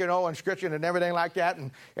their back, you know, and scratching and everything like that.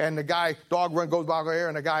 And the dog goes by here,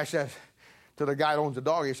 and the guy says to the guy that owns the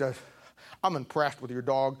dog, he says, I'm impressed with your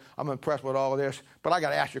dog. I'm impressed with all of this. But I got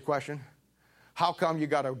to ask you a question. How come you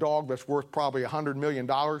got a dog that's worth probably $100 million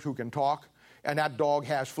who can talk, and that dog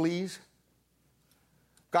has fleas?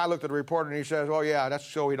 Guy looked at the reporter and he says, oh, yeah, that's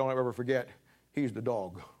so he don't ever forget. He's the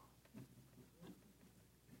dog.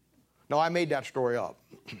 No, I made that story up.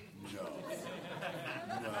 No,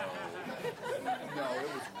 it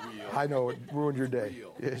was real. I know, it ruined your day.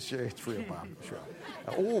 It's real, Bob. It's real.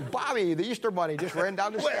 Oh, Bobby, the Easter Bunny just ran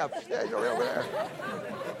down the steps. Yeah, you're over there.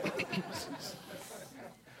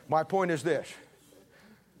 My point is this.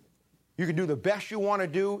 You can do the best you want to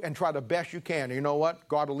do and try the best you can. And you know what?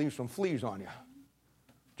 God will leave some fleas on you.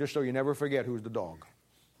 Just so you never forget who's the dog.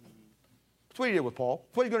 That's what he did with Paul.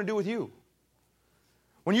 That's what he's going to do with you.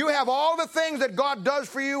 When you have all the things that God does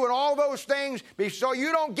for you and all those things, so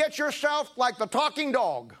you don't get yourself like the talking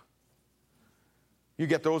dog, you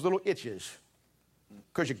get those little itches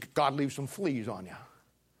because God leaves some fleas on you.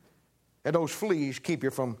 And those fleas keep you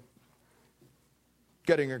from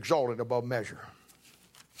getting exalted above measure.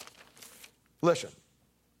 Listen.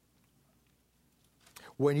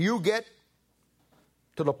 When you get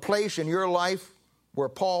to the place in your life where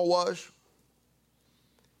Paul was,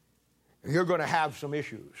 you're going to have some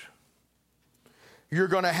issues. You're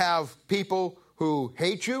going to have people who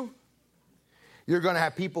hate you. You're going to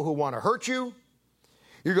have people who want to hurt you.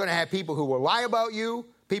 You're going to have people who will lie about you,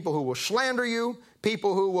 people who will slander you,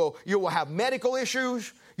 people you will have medical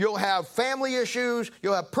issues. You'll have family issues.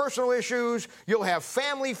 You'll have personal issues. You'll have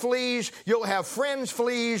family fleas. You'll have friends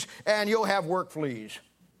fleas. And you'll have work fleas.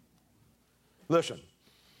 Listen.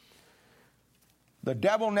 The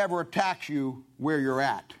devil never attacks you where you're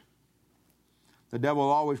at. The devil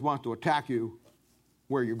always wants to attack you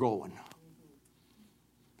where you're going.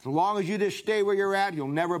 As long as you just stay where you're at, he'll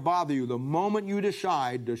never bother you. The moment you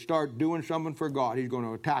decide to start doing something for God, he's going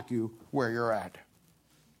to attack you where you're at.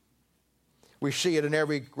 We see it in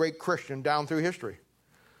every great Christian down through history.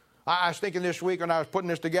 I was thinking this week when I was putting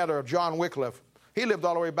this together of John Wycliffe. He lived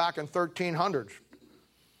all the way back in 1300s.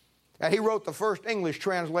 And he wrote the first English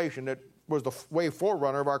translation that was the way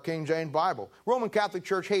forerunner of our King James Bible. Roman Catholic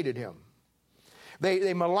Church hated him.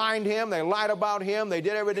 They maligned him. They lied about him. They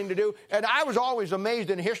did everything to do. And I was always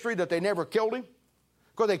amazed in history that they never killed him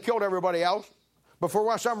because they killed everybody else. But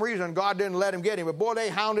for some reason, God didn't let him get him. But boy, they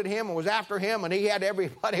hounded him and was after him, and he had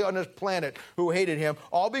everybody on this planet who hated him,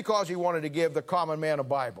 all because he wanted to give the common man a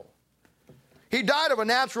Bible. He died of a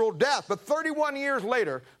natural death, but 31 years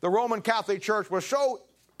later, the Roman Catholic Church was so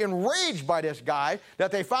enraged by this guy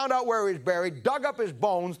that they found out where he was buried, dug up his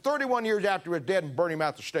bones 31 years after he was dead, and burned him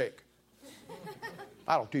at the stake.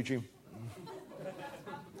 That'll teach him.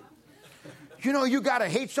 You know, you got to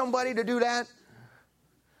hate somebody to do that.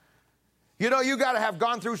 You know, you got to have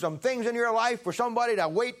gone through some things in your life for somebody to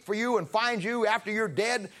wait for you and find you after you're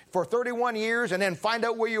dead for 31 years and then find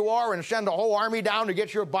out where you are and send a whole army down to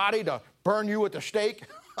get your body to burn you at the stake.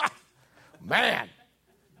 Man.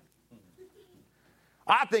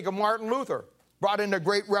 I think of Martin Luther, brought in the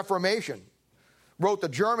Great Reformation. Wrote the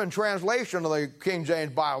German translation of the King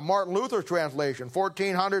James Bible, Martin Luther's translation,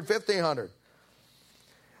 1400, 1500.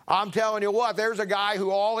 I'm telling you what, there's a guy who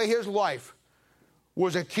all of his life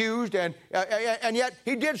was accused, and yet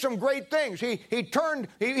he did some great things. He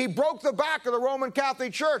broke the back of the Roman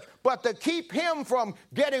Catholic Church, but to keep him from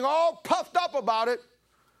getting all puffed up about it,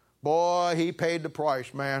 boy, he paid the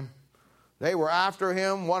price, man. They were after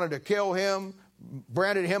him, wanted to kill him,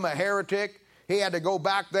 branded him a heretic. He had to go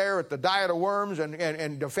back there at the Diet of Worms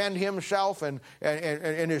and defend himself, and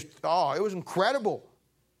it was incredible.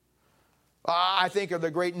 I think of the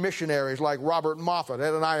great missionaries like Robert Moffat,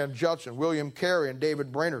 Adoniram Judson, William Carey, and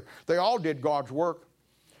David Brainerd. They all did God's work.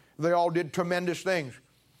 They all did tremendous things.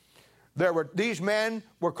 These men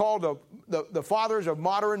were called the fathers of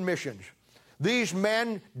modern missions. These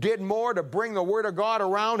men did more to bring the Word of God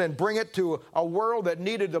around and bring it to a world that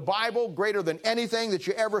needed the Bible greater than anything that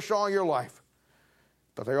you ever saw in your life.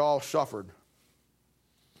 But they all suffered.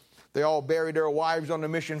 They all buried their wives on the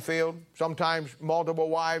mission field, sometimes multiple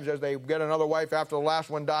wives as they get another wife after the last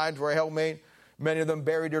one died for a helpmate. Many of them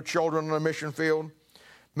buried their children on the mission field.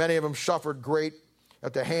 Many of them suffered great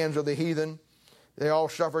at the hands of the heathen. They all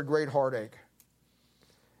suffered great heartache.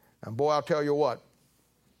 And boy, I'll tell you what.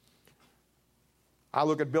 I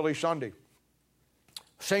look at Billy Sunday.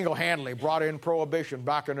 Single-handedly brought in Prohibition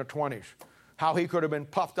back in the 20s. How he could have been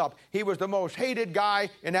puffed up. He was the most hated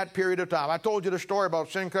guy in that period of time. I told you the story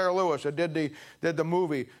about Sinclair Lewis that did the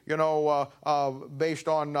movie, based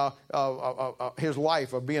on his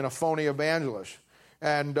life of being a phony evangelist,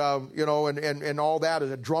 and and all that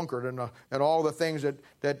as a drunkard and all the things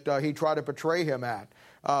that he tried to portray him at.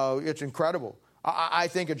 It's incredible. I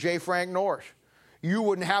think of J. Frank Norris. You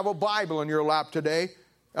wouldn't have a Bible in your lap today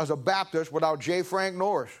as a Baptist without J. Frank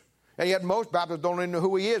Norris. And yet most Baptists don't even know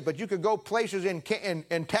who he is. But you could go places in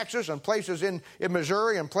Texas and places in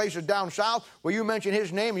Missouri and places down south where you mention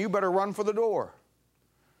his name and you better run for the door.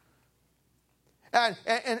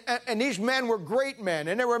 And these men were great men.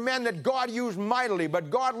 And they were men that God used mightily. But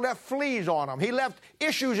God left fleas on them. He left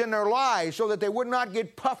issues in their lives so that they would not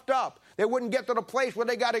get puffed up. They wouldn't get to the place where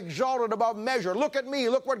they got exalted above measure. Look at me.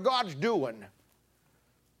 Look what God's doing.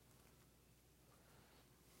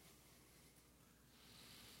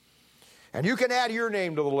 And you can add your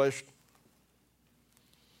name to the list.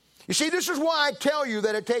 You see, this is why I tell you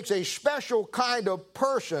that it takes a special kind of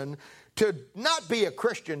person to not be a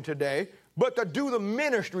Christian today, but to do the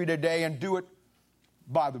ministry today and do it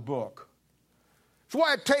by the book. That's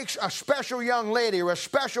why it takes a special young lady or a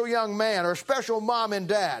special young man or a special mom and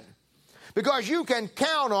dad. Because you can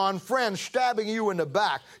count on friends stabbing you in the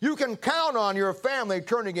back. You can count on your family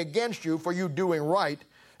turning against you for you doing right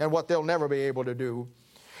and what they'll never be able to do.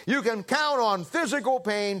 You can count on physical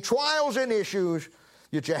pain, trials, and issues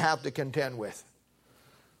that you have to contend with.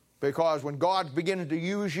 Because when God begins to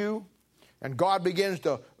use you and God begins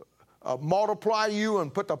to multiply you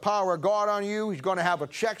and put the power of God on you, He's going to have a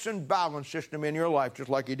checks and balance system in your life just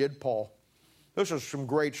like He did Paul. This is some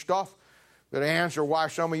great stuff that answer why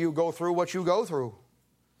some of you go through what you go through.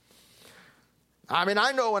 I mean,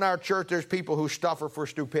 I know in our church there's people who suffer for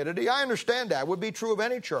stupidity. I understand that. It would be true of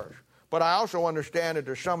any church. But I also understand that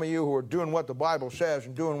there's some of you who are doing what the Bible says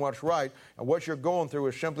and doing what's right, and what you're going through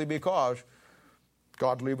is simply because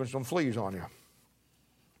God's leaving some fleas on you.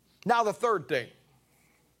 Now the third thing,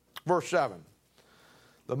 verse 7,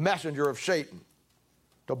 the messenger of Satan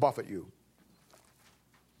to buffet you.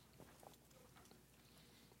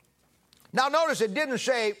 Now notice it didn't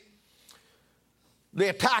say the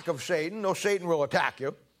attack of Satan, though Satan will attack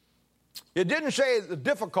you. It didn't say the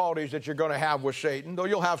difficulties that you're going to have with Satan, though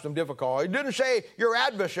you'll have some difficulty. It didn't say your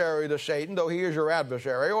adversary to Satan, though he is your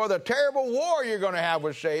adversary, or the terrible war you're going to have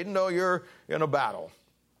with Satan, though you're in a battle.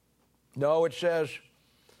 No, it says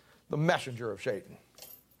the messenger of Satan.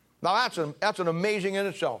 Now that's an amazing in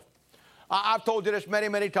itself. I've told you this many,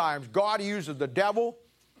 many times. God uses the devil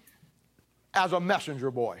as a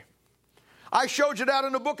messenger boy. I showed you that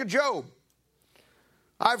in the book of Job.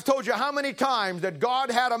 I've told you how many times that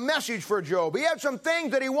God had a message for Job. He had some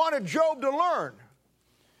things that he wanted Job to learn.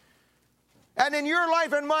 And in your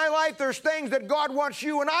life and my life, there's things that God wants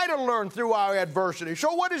you and I to learn through our adversity.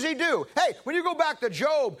 So what does he do? Hey, when you go back to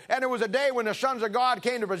Job, and there was a day when the sons of God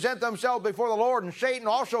came to present themselves before the Lord, and Satan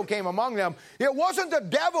also came among them, it wasn't the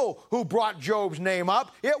devil who brought Job's name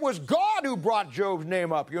up. It was God who brought Job's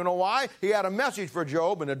name up. You know why? He had a message for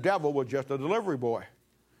Job, and the devil was just a delivery boy.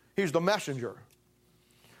 He's the messenger.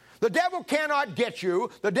 The devil cannot get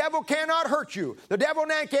you. The devil cannot hurt you. The devil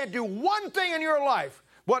can't do one thing in your life.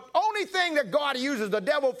 But only thing that God uses the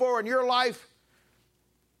devil for in your life,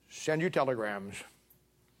 send you telegrams,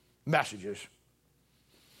 messages.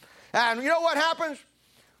 And you know what happens?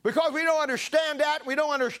 Because we don't understand that, we don't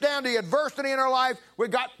understand the adversity in our life, we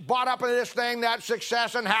got bought up into this thing that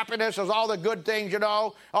success and happiness is all the good things, you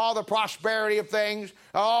know, all the prosperity of things,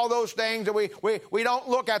 all those things that we don't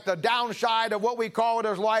look at the downside of what we call it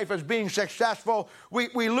as life as being successful. We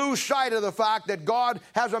lose sight of the fact that God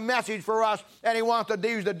has a message for us and he wants to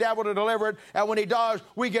use the devil to deliver it. And when he does,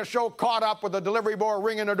 we get so caught up with the delivery boy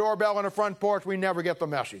ringing the doorbell on the front porch, we never get the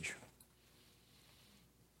message.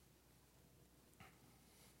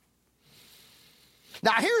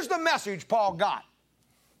 Now, here's the message Paul got.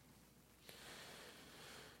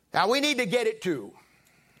 Now, we need to get it too.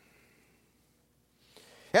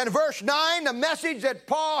 In verse 9, the message that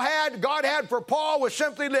God had for Paul was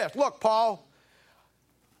simply this. Look, Paul,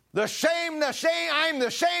 I'm the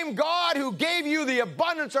same God who gave you the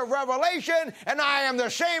abundance of revelation, and I am the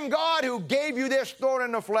same God who gave you this thorn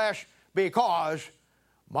in the flesh because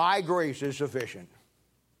my grace is sufficient.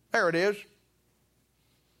 There it is.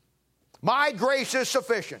 My grace is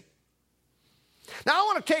sufficient. Now, I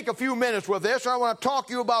want to take a few minutes with this, and I want to talk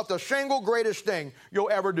to you about the single greatest thing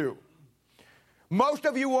you'll ever do. Most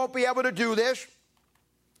of you won't be able to do this,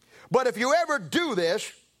 but if you ever do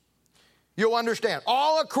this, you'll understand.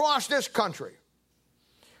 All across this country,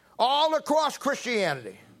 all across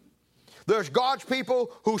Christianity, there's God's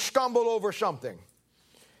people who stumble over something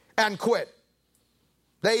and quit.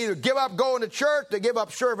 They either give up going to church, they give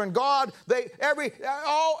up serving God.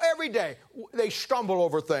 Every day they stumble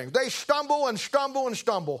over things. They stumble and stumble and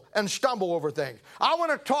stumble and stumble over things. I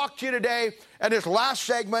want to talk to you today in this last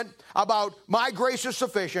segment about my grace is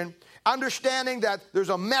sufficient, understanding that there's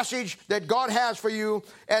a message that God has for you.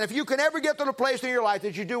 And if you can ever get to the place in your life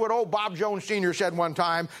that you do what old Bob Jones Sr. said one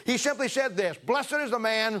time, he simply said this: blessed is the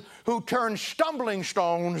man who turns stumbling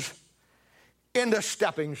stones into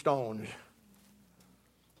stepping stones.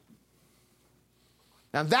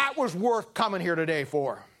 And that was worth coming here today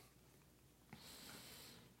for.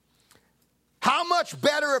 How much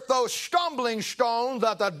better if those stumbling stones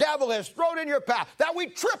that the devil has thrown in your path, that we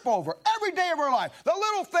trip over every day of our life, the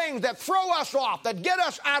little things that throw us off, that get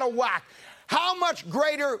us out of whack, how much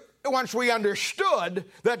greater once we understood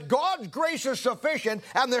that God's grace is sufficient,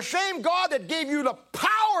 and the same God that gave you the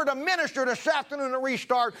power to minister this afternoon to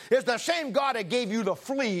Restart is the same God that gave you the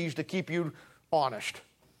fleas to keep you honest.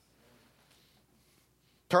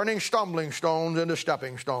 Turning stumbling stones into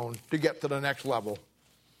stepping stones to get to the next level.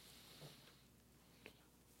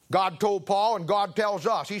 God told Paul, and God tells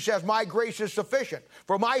us, he says, my grace is sufficient,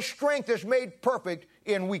 for my strength is made perfect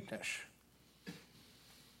in weakness.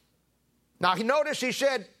 Now, notice he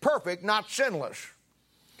said perfect, not sinless.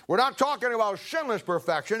 We're not talking about sinless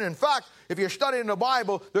perfection. In fact, if you're studying the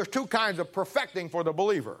Bible, there's two kinds of perfecting for the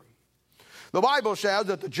believer. The Bible says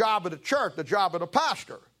that the job of the church, the job of the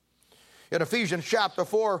pastor, in Ephesians chapter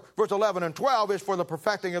 4, verse 11 and 12, is for the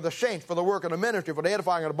perfecting of the saints, for the work of the ministry, for the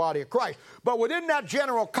edifying of the body of Christ. But within that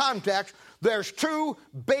general context, there's two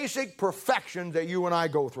basic perfections that you and I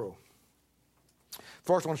go through.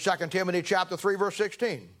 First one, 2 Timothy chapter 3, verse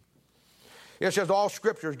 16. It says, all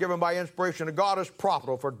Scripture is given by inspiration of God is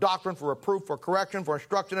profitable for doctrine, for reproof, for correction, for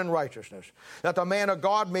instruction in righteousness, that the man of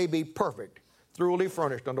God may be perfect, thoroughly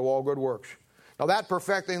furnished unto all good works. Now that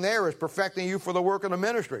perfecting there is perfecting you for the work of the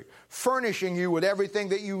ministry, furnishing you with everything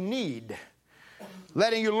that you need,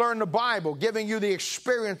 letting you learn the Bible, giving you the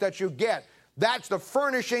experience that you get. That's the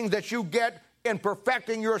furnishing that you get in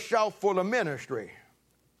perfecting yourself for the ministry.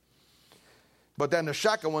 But then the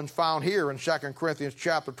second one's found here in 2 Corinthians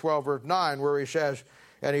chapter 12, verse 9, where he says,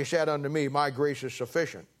 and he said unto me, my grace is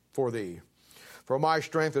sufficient for thee, for my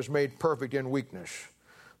strength is made perfect in weakness.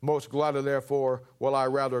 Most gladly, therefore, will I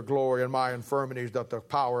rather glory in my infirmities, that the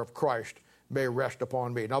power of Christ may rest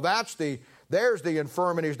upon me. Now, there's the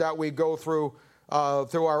infirmities that we go through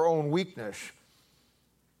our own weakness.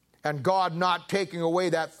 And God not taking away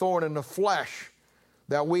that thorn in the flesh,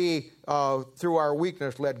 that we, through our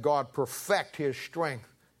weakness, let God perfect his strength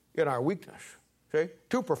in our weakness. See?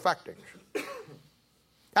 Two perfectings.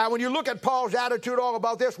 And when you look at Paul's attitude all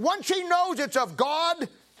about this, once he knows it's of God,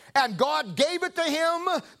 and God gave it to him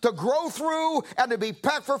to grow through and to be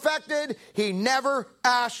perfected, he never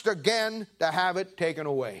asked again to have it taken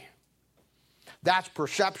away. That's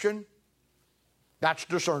perception. That's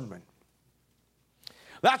discernment.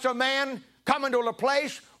 That's a man coming to a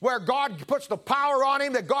place where God puts the power on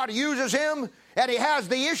him, that God uses him, and he has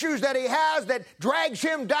the issues that he has that drags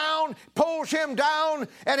him down, pulls him down,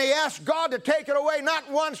 and he asks God to take it away, not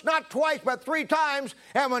once, not twice, but 3 times.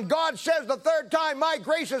 And when God says the 3rd time, my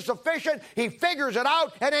grace is sufficient, he figures it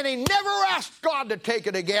out, and then he never asks God to take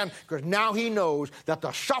it again, because now he knows that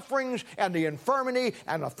the sufferings and the infirmity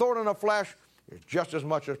and the thorn in the flesh is just as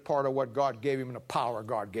much as part of what God gave him and the power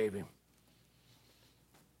God gave him.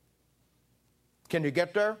 Can you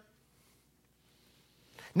get there?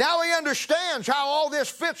 Now he understands how all this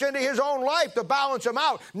fits into his own life to balance him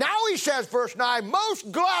out. Now he says, verse 9,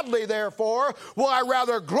 most gladly, therefore, will I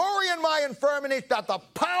rather glory in my infirmities, that the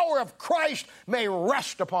power of Christ may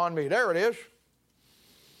rest upon me. There it is.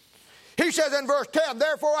 He says in verse 10,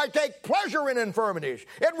 therefore I take pleasure in infirmities,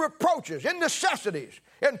 in reproaches, in necessities,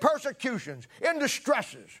 in persecutions, in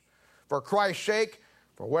distresses, for Christ's sake,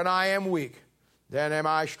 for when I am weak, then am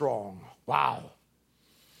I strong. Wow.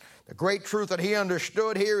 The great truth that he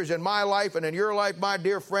understood here is in my life and in your life, my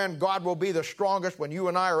dear friend, God will be the strongest when you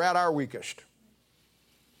and I are at our weakest.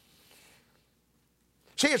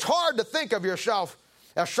 See, it's hard to think of yourself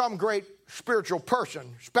as some great spiritual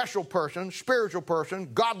person, special person, spiritual person,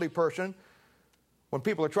 godly person, when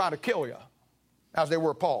people are trying to kill you, as they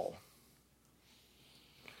were Paul.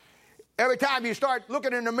 Every time you start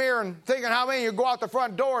looking in the mirror and thinking how many you go out the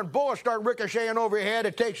front door and bullets start ricocheting over your head,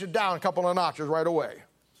 it takes you down a couple of notches right away.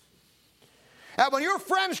 And when your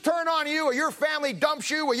friends turn on you or your family dumps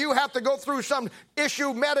you or you have to go through some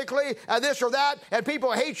issue medically and this or that and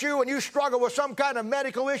people hate you and you struggle with some kind of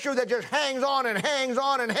medical issue that just hangs on and hangs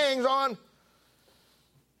on and hangs on.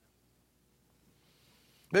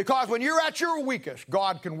 Because when you're at your weakest,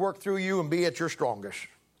 God can work through you and be at your strongest.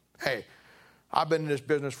 Hey, I've been in this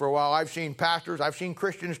business for a while. I've seen pastors, I've seen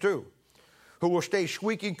Christians too, who will stay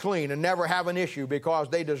squeaky clean and never have an issue because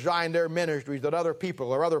they designed their ministries that other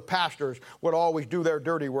people or other pastors would always do their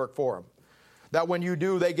dirty work for them. That when you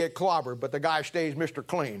do, they get clobbered, but the guy stays Mr.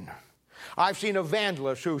 Clean. I've seen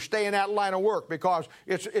evangelists who stay in that line of work because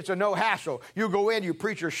it's a no hassle. You go in, you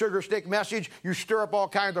preach your sugar stick message, you stir up all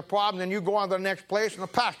kinds of problems, and you go on to the next place, and the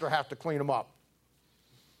pastor has to clean them up.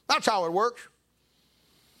 That's how it works.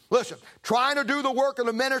 Listen, trying to do the work of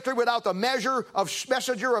the ministry without the messenger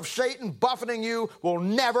of Satan buffeting you will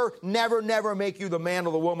never, never, never make you the man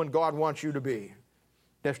or the woman God wants you to be.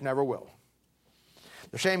 This never will.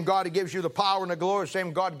 The same God who gives you the power and the glory, the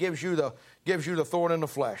same God gives you the thorn in the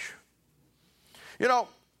flesh. You know,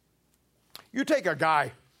 you take a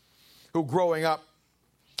guy who growing up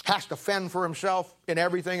has to fend for himself in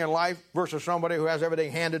everything in life versus somebody who has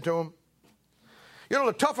everything handed to him. You know,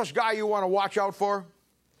 the toughest guy you want to watch out for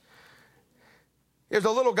is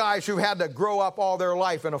the little guys who had to grow up all their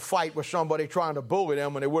life in a fight with somebody trying to bully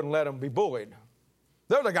them and they wouldn't let them be bullied.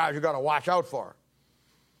 They're the guys you got to watch out for.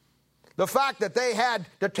 The fact that they had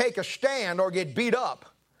to take a stand or get beat up,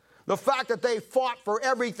 the fact that they fought for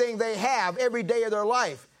everything they have every day of their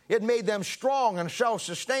life, it made them strong and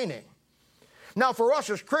self-sustaining. Now, for us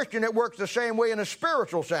as Christians, it works the same way in a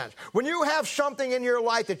spiritual sense. When you have something in your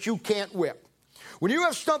life that you can't whip, when you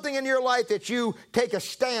have something in your life that you take a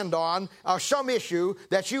stand on, some issue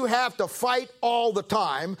that you have to fight all the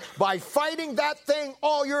time, by fighting that thing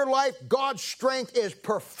all your life, God's strength is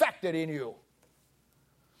perfected in you.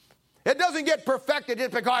 It doesn't get perfected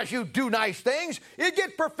just because you do nice things. It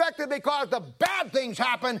gets perfected because the bad things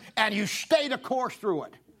happen and you stay the course through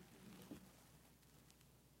it.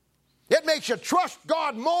 It makes you trust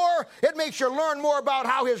God more. It makes you learn more about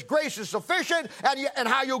how His grace is sufficient and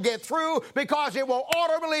how you'll get through, because it will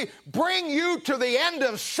ultimately bring you to the end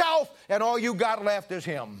of self and all you got left is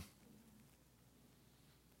Him.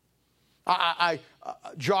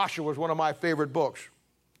 Joshua was one of my favorite books.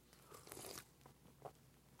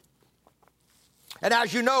 And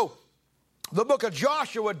as you know, the book of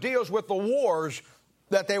Joshua deals with the wars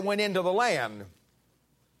that they went into the land.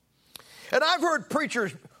 And I've heard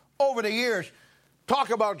preachers over the years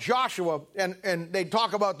talk about Joshua, and they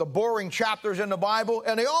talk about the boring chapters in the Bible,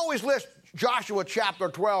 and they always list Joshua chapter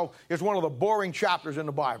 12 as one of the boring chapters in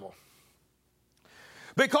the Bible.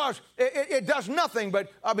 Because it does nothing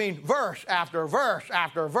but, verse after verse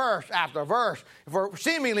after verse after verse for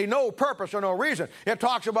seemingly no purpose or no reason. It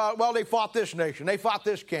talks about, well, they fought this nation, they fought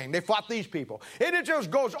this king, they fought these people. And it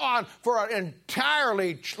just goes on for an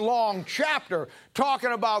entirely long chapter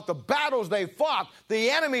talking about the battles they fought, the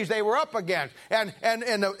enemies they were up against, and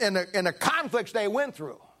the conflicts they went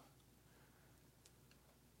through.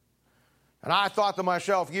 And I thought to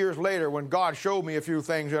myself years later when God showed me a few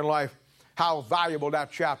things in life, how valuable that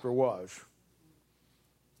chapter was.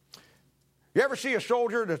 You ever see a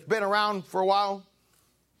soldier that's been around for a while?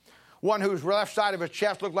 One whose left side of his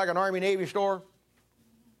chest looked like an Army-Navy store?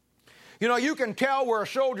 You know, you can tell where a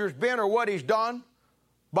soldier's been or what he's done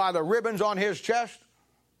by the ribbons on his chest.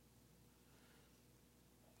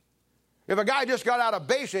 If a guy just got out of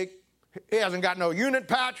basic, he hasn't got no unit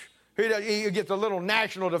patch. He gets a little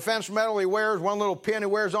National Defense Medal he wears, one little pin he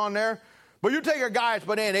wears on there. But you take a guy that's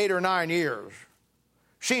been in 8 or 9 years,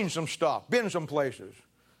 seen some stuff, been some places,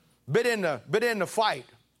 been in the fight.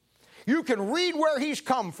 You can read where he's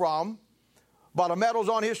come from by the medals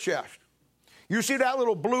on his chest. You see that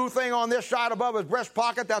little blue thing on this side above his breast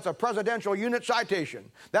pocket? That's a presidential unit citation.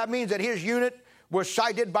 That means that his unit was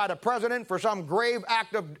cited by the president for some grave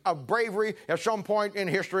act of bravery at some point in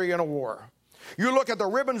history in a war. You look at the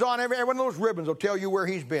ribbons on every one of those ribbons will tell you where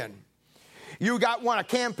he's been. You got a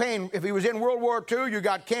campaign, if he was in World War II, you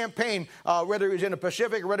got campaign, whether he was in the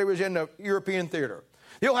Pacific or whether he was in the European theater.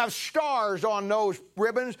 You'll have stars on those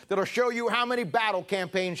ribbons that'll show you how many battle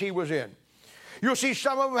campaigns he was in. You'll see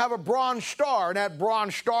some of them have a Bronze Star, and that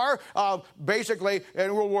Bronze Star, basically,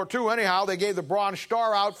 in World War II anyhow, they gave the Bronze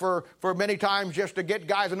Star out for many times just to get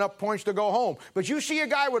guys enough points to go home. But you see a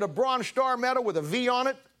guy with a Bronze Star medal with a V on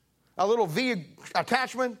it, a little V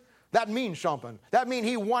attachment, that means something. That means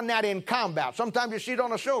he won that in combat. Sometimes you see it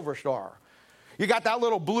on a Silver Star. You got that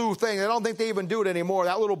little blue thing. I don't think they even do it anymore.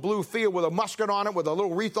 That little blue field with a musket on it, with a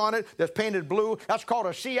little wreath on it that's painted blue. That's called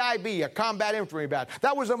a CIB, a Combat Infantry Badge.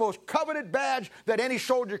 That was the most coveted badge that any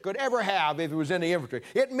soldier could ever have if he was in the infantry.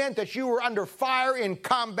 It meant that you were under fire in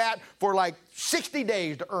combat for like 60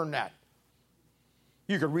 days to earn that.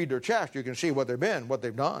 You can read their chest. You can see what they've been, what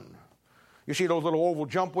they've done. You see those little oval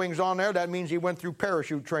jump wings on there? That means he went through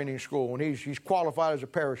parachute training school, and he's qualified as a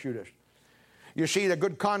parachutist. You see the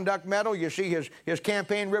Good Conduct Medal. You see his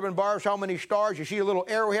campaign ribbon bars, how many stars. You see a little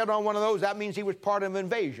arrowhead on one of those. That means he was part of an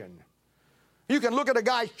invasion. You can look at a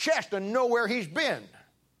guy's chest and know where he's been.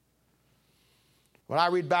 When I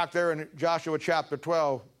read back there in Joshua chapter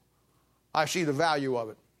 12, I see the value of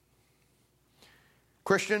it.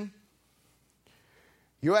 Christian,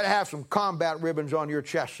 you ought to have some combat ribbons on your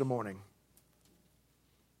chest this morning.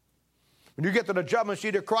 When you get to the judgment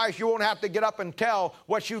seat of Christ, you won't have to get up and tell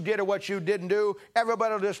what you did or what you didn't do.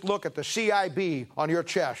 Everybody will just look at the CIB on your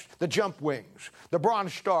chest, the jump wings, the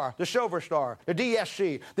Bronze Star, the Silver Star, the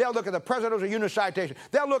DSC. They'll look at the Presidential Unit Citation.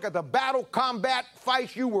 They'll look at the battle combat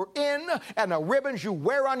fights you were in and the ribbons you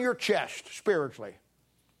wear on your chest spiritually.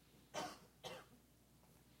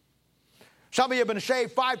 Some of you have been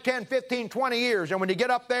saved 5, 10, 15, 20 years, and when you get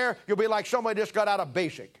up there, you'll be like somebody just got out of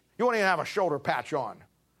basic. You won't even have a shoulder patch on.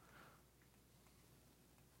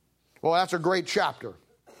 Well, that's a great chapter.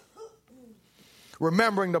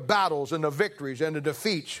 Remembering the battles and the victories and the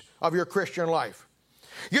defeats of your Christian life.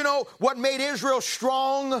 You know, what made Israel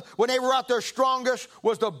strong when they were at their strongest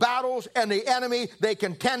was the battles and the enemy they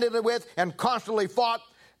contended with and constantly fought,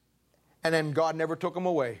 and then God never took them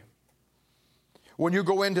away. When you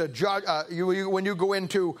go into Judges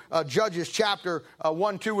chapter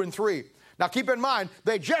 1, 2, and 3. Now keep in mind,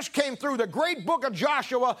 they just came through the great book of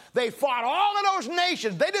Joshua. They fought all of those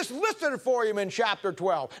nations. They just listed it for you in chapter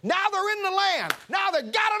 12. Now they're in the land. Now they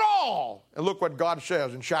got it all. And look what God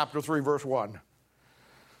says in chapter 3, verse 1.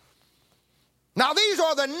 Now these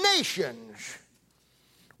are the nations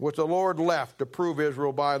which the Lord left to prove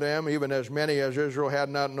Israel by them, even as many as Israel had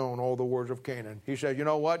not known all the words of Canaan. He said, you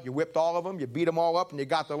know what? You whipped all of them, you beat them all up, and you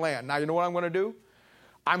got the land. Now you know what I'm going to do?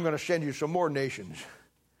 I'm going to send you some more nations.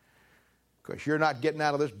 Because you're not getting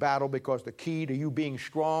out of this battle, because the key to you being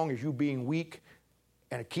strong is you being weak.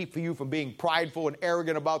 And to keep you from being prideful and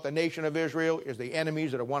arrogant about the nation of Israel is the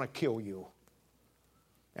enemies that want to kill you.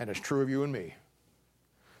 And it's true of you and me.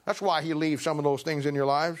 That's why he leaves some of those things in your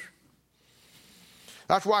lives.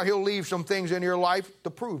 That's why he'll leave some things in your life to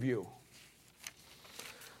prove you.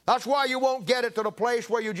 That's why you won't get it to the place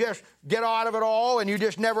where you just get out of it all and you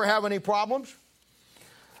just never have any problems.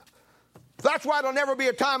 That's why there'll never be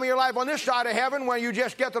a time in your life on this side of heaven when you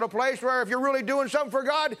just get to the place where if you're really doing something for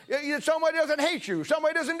God, somebody doesn't hate you,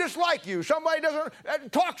 somebody doesn't dislike you, somebody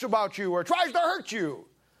talks about you or tries to hurt you.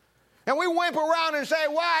 And we whimper around and say,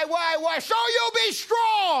 why? So you'll be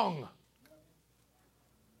strong.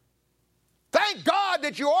 Thank God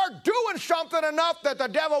that you are doing something enough that the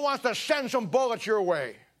devil wants to send some bullets your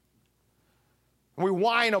way. And we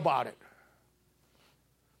whine about it.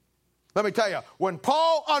 Let me tell you, when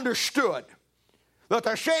Paul understood that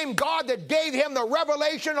the same God that gave him the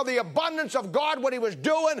revelation of the abundance of God, what he was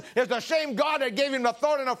doing, is the same God that gave him the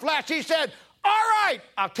thorn in the flesh, he said, all right,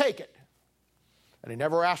 I'll take it. And he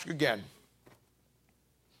never asked again.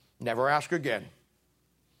 Never asked again.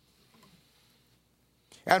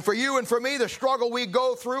 And for you and for me, the struggle we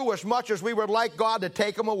go through, as much as we would like God to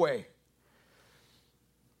take them away,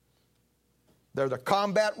 they're the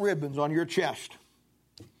combat ribbons on your chest.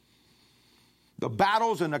 The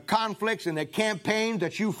battles and the conflicts and the campaigns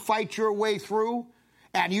that you fight your way through,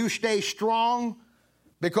 and you stay strong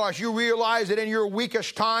because you realize that in your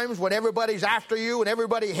weakest times, when everybody's after you and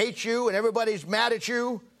everybody hates you and everybody's mad at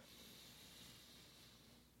you,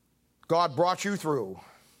 God brought you through.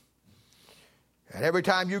 And every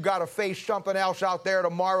time you got to face something else out there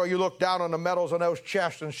tomorrow, you look down on the medals on those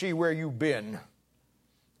chests and see where you've been.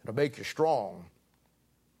 It'll make you strong.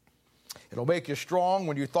 It'll make you strong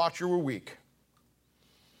when you thought you were weak.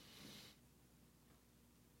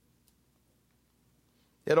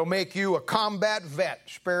 It'll make you a combat vet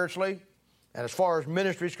spiritually, and as far as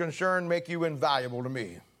ministry is concerned, make you invaluable to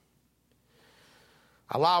me.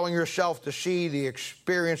 Allowing yourself to see the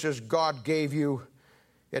experiences God gave you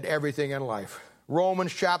in everything in life.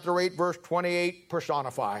 Romans chapter 8, verse 28,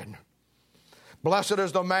 personified. Blessed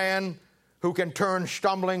is the man who can turn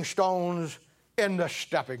stumbling stones into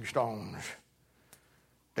stepping stones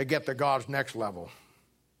to get to God's next level.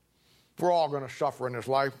 We're all going to suffer in this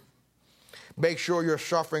life. Make sure your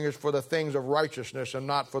suffering is for the things of righteousness and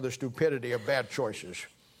not for the stupidity of bad choices.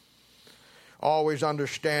 Always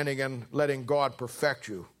understanding and letting God perfect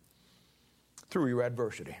you through your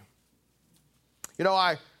adversity. You know,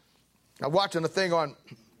 I'm watching a thing on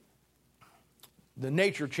the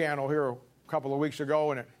Nature Channel here a couple of weeks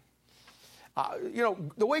ago, and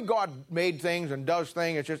the way God made things and does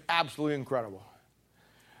things, it's just absolutely incredible.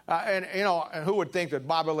 And who would think that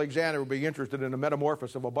Bob Alexander would be interested in the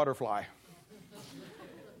metamorphosis of a butterfly?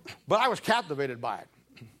 But I was captivated by it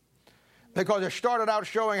because it started out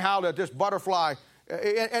showing how that this butterfly,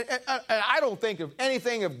 and I don't think of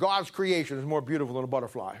anything of God's creation is more beautiful than a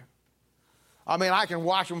butterfly. I mean, I can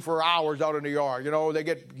watch them for hours out in the yard. You know, they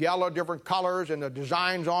get yellow, different colors, and the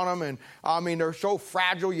designs on them. And, I mean, they're so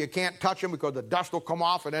fragile you can't touch them because the dust will come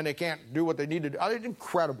off, and then they can't do what they need to do. It's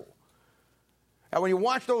incredible. And when you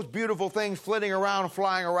watch those beautiful things flitting around,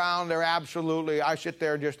 flying around, they're absolutely, I sit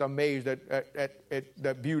there just amazed at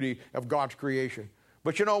the beauty of God's creation.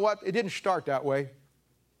 But you know what? It didn't start that way.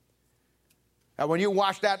 And when I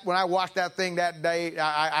watched that thing that day,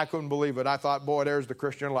 I couldn't believe it. I thought, boy, there's the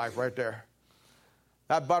Christian life right there.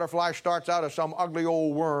 That butterfly starts out as some ugly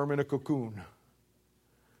old worm in a cocoon.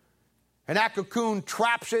 And that cocoon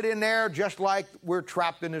traps it in there just like we're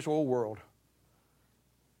trapped in this old world.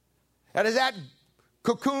 And as that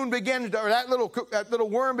cocoon begins to, or that little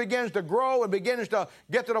worm begins to grow and begins to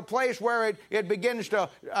get to the place where it begins to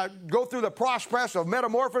go through the process of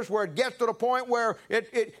metamorphosis, where it gets to the point where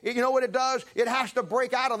you know what it does? It has to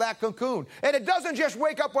break out of that cocoon. And it doesn't just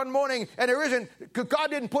wake up one morning and God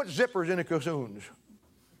didn't put zippers in the cocoons.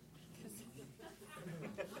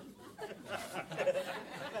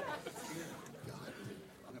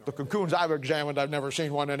 The cocoons I've examined, I've never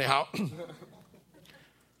seen one anyhow.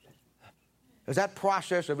 As that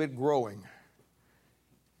process of it growing,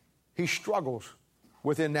 he struggles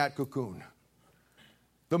within that cocoon.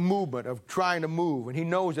 The movement of trying to move, and he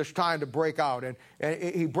knows it's time to break out, and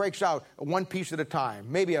he breaks out one piece at a time,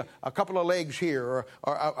 maybe a couple of legs here or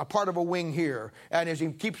a part of a wing here, and as he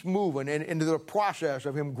keeps moving and into the process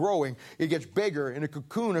of him growing, it gets bigger, and the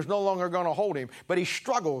cocoon is no longer going to hold him, but he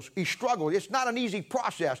struggles. It's not an easy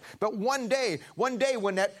process, but one day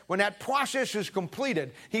when that process is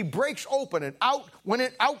completed, he breaks open, and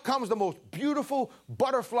out comes the most beautiful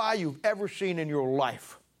butterfly you've ever seen in your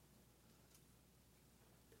life.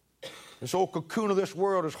 This old cocoon of this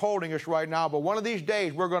world is holding us right now, but one of these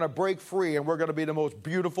days we're going to break free and we're going to be the most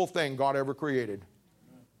beautiful thing God ever created.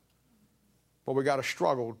 But we got to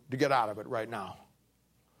struggle to get out of it right now.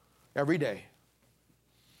 Every day.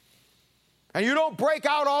 And you don't break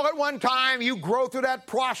out all at one time. You grow through that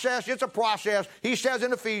process. It's a process. He says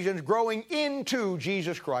in Ephesians, growing into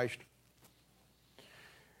Jesus Christ.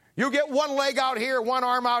 You get one leg out here, one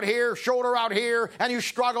arm out here, shoulder out here, and you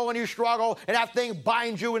struggle, and that thing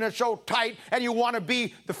binds you and it's so tight, and you want to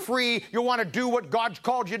be the free, you want to do what God's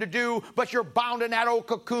called you to do, but you're bound in that old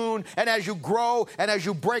cocoon, and as you grow and as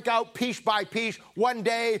you break out piece by piece, one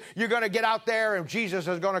day you're going to get out there and Jesus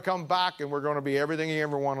is going to come back and we're going to be everything He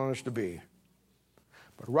ever wanted us to be.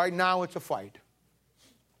 But right now it's a fight.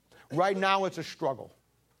 Right now it's a struggle.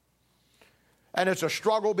 And it's a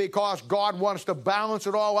struggle because God wants to balance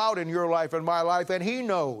it all out in your life and my life. And He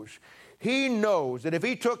knows that if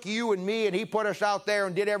He took you and me and He put us out there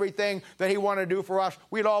and did everything that He wanted to do for us,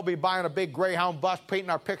 we'd all be buying a big Greyhound bus, painting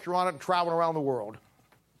our picture on it, and traveling around the world.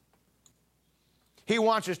 He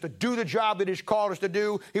wants us to do the job that He's called us to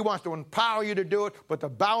do. He wants to empower you to do it, but to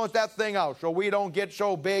balance that thing out so we don't get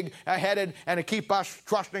so big-headed and to keep us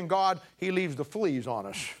trusting God, He leaves the fleas on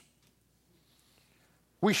us.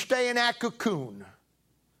 We stay in that cocoon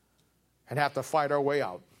and have to fight our way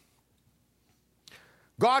out.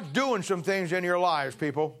 God's doing some things in your lives,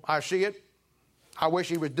 people. I see it. I wish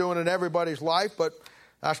He was doing it in everybody's life, but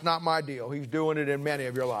that's not my deal. He's doing it in many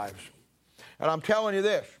of your lives. And I'm telling you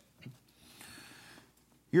this.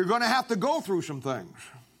 You're going to have to go through some things.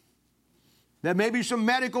 There may be some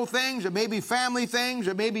medical things. There may be family things.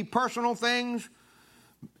 There may be personal things.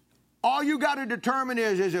 All you got to determine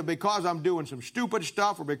is it because I'm doing some stupid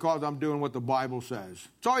stuff or because I'm doing what the Bible says?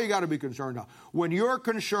 It's all you got to be concerned about. When you're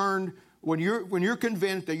concerned, when you're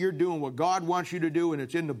convinced that you're doing what God wants you to do and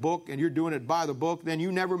it's in the book and you're doing it by the book, then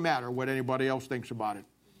you never matter what anybody else thinks about it.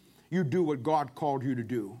 You do what God called you to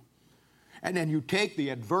do. And then you take the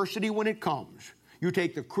adversity when it comes. You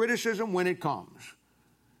take the criticism when it comes.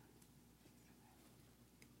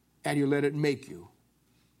 And you let it make you,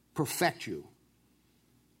 perfect you.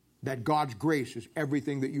 That God's grace is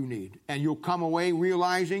everything that you need. And you'll come away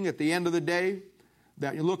realizing at the end of the day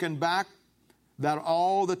that you're looking back that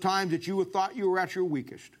all the times that you thought you were at your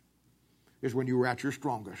weakest is when you were at your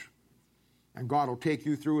strongest. And God will take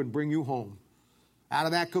you through and bring you home out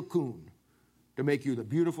of that cocoon to make you the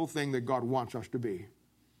beautiful thing that God wants us to be.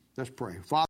 Let's pray. Father,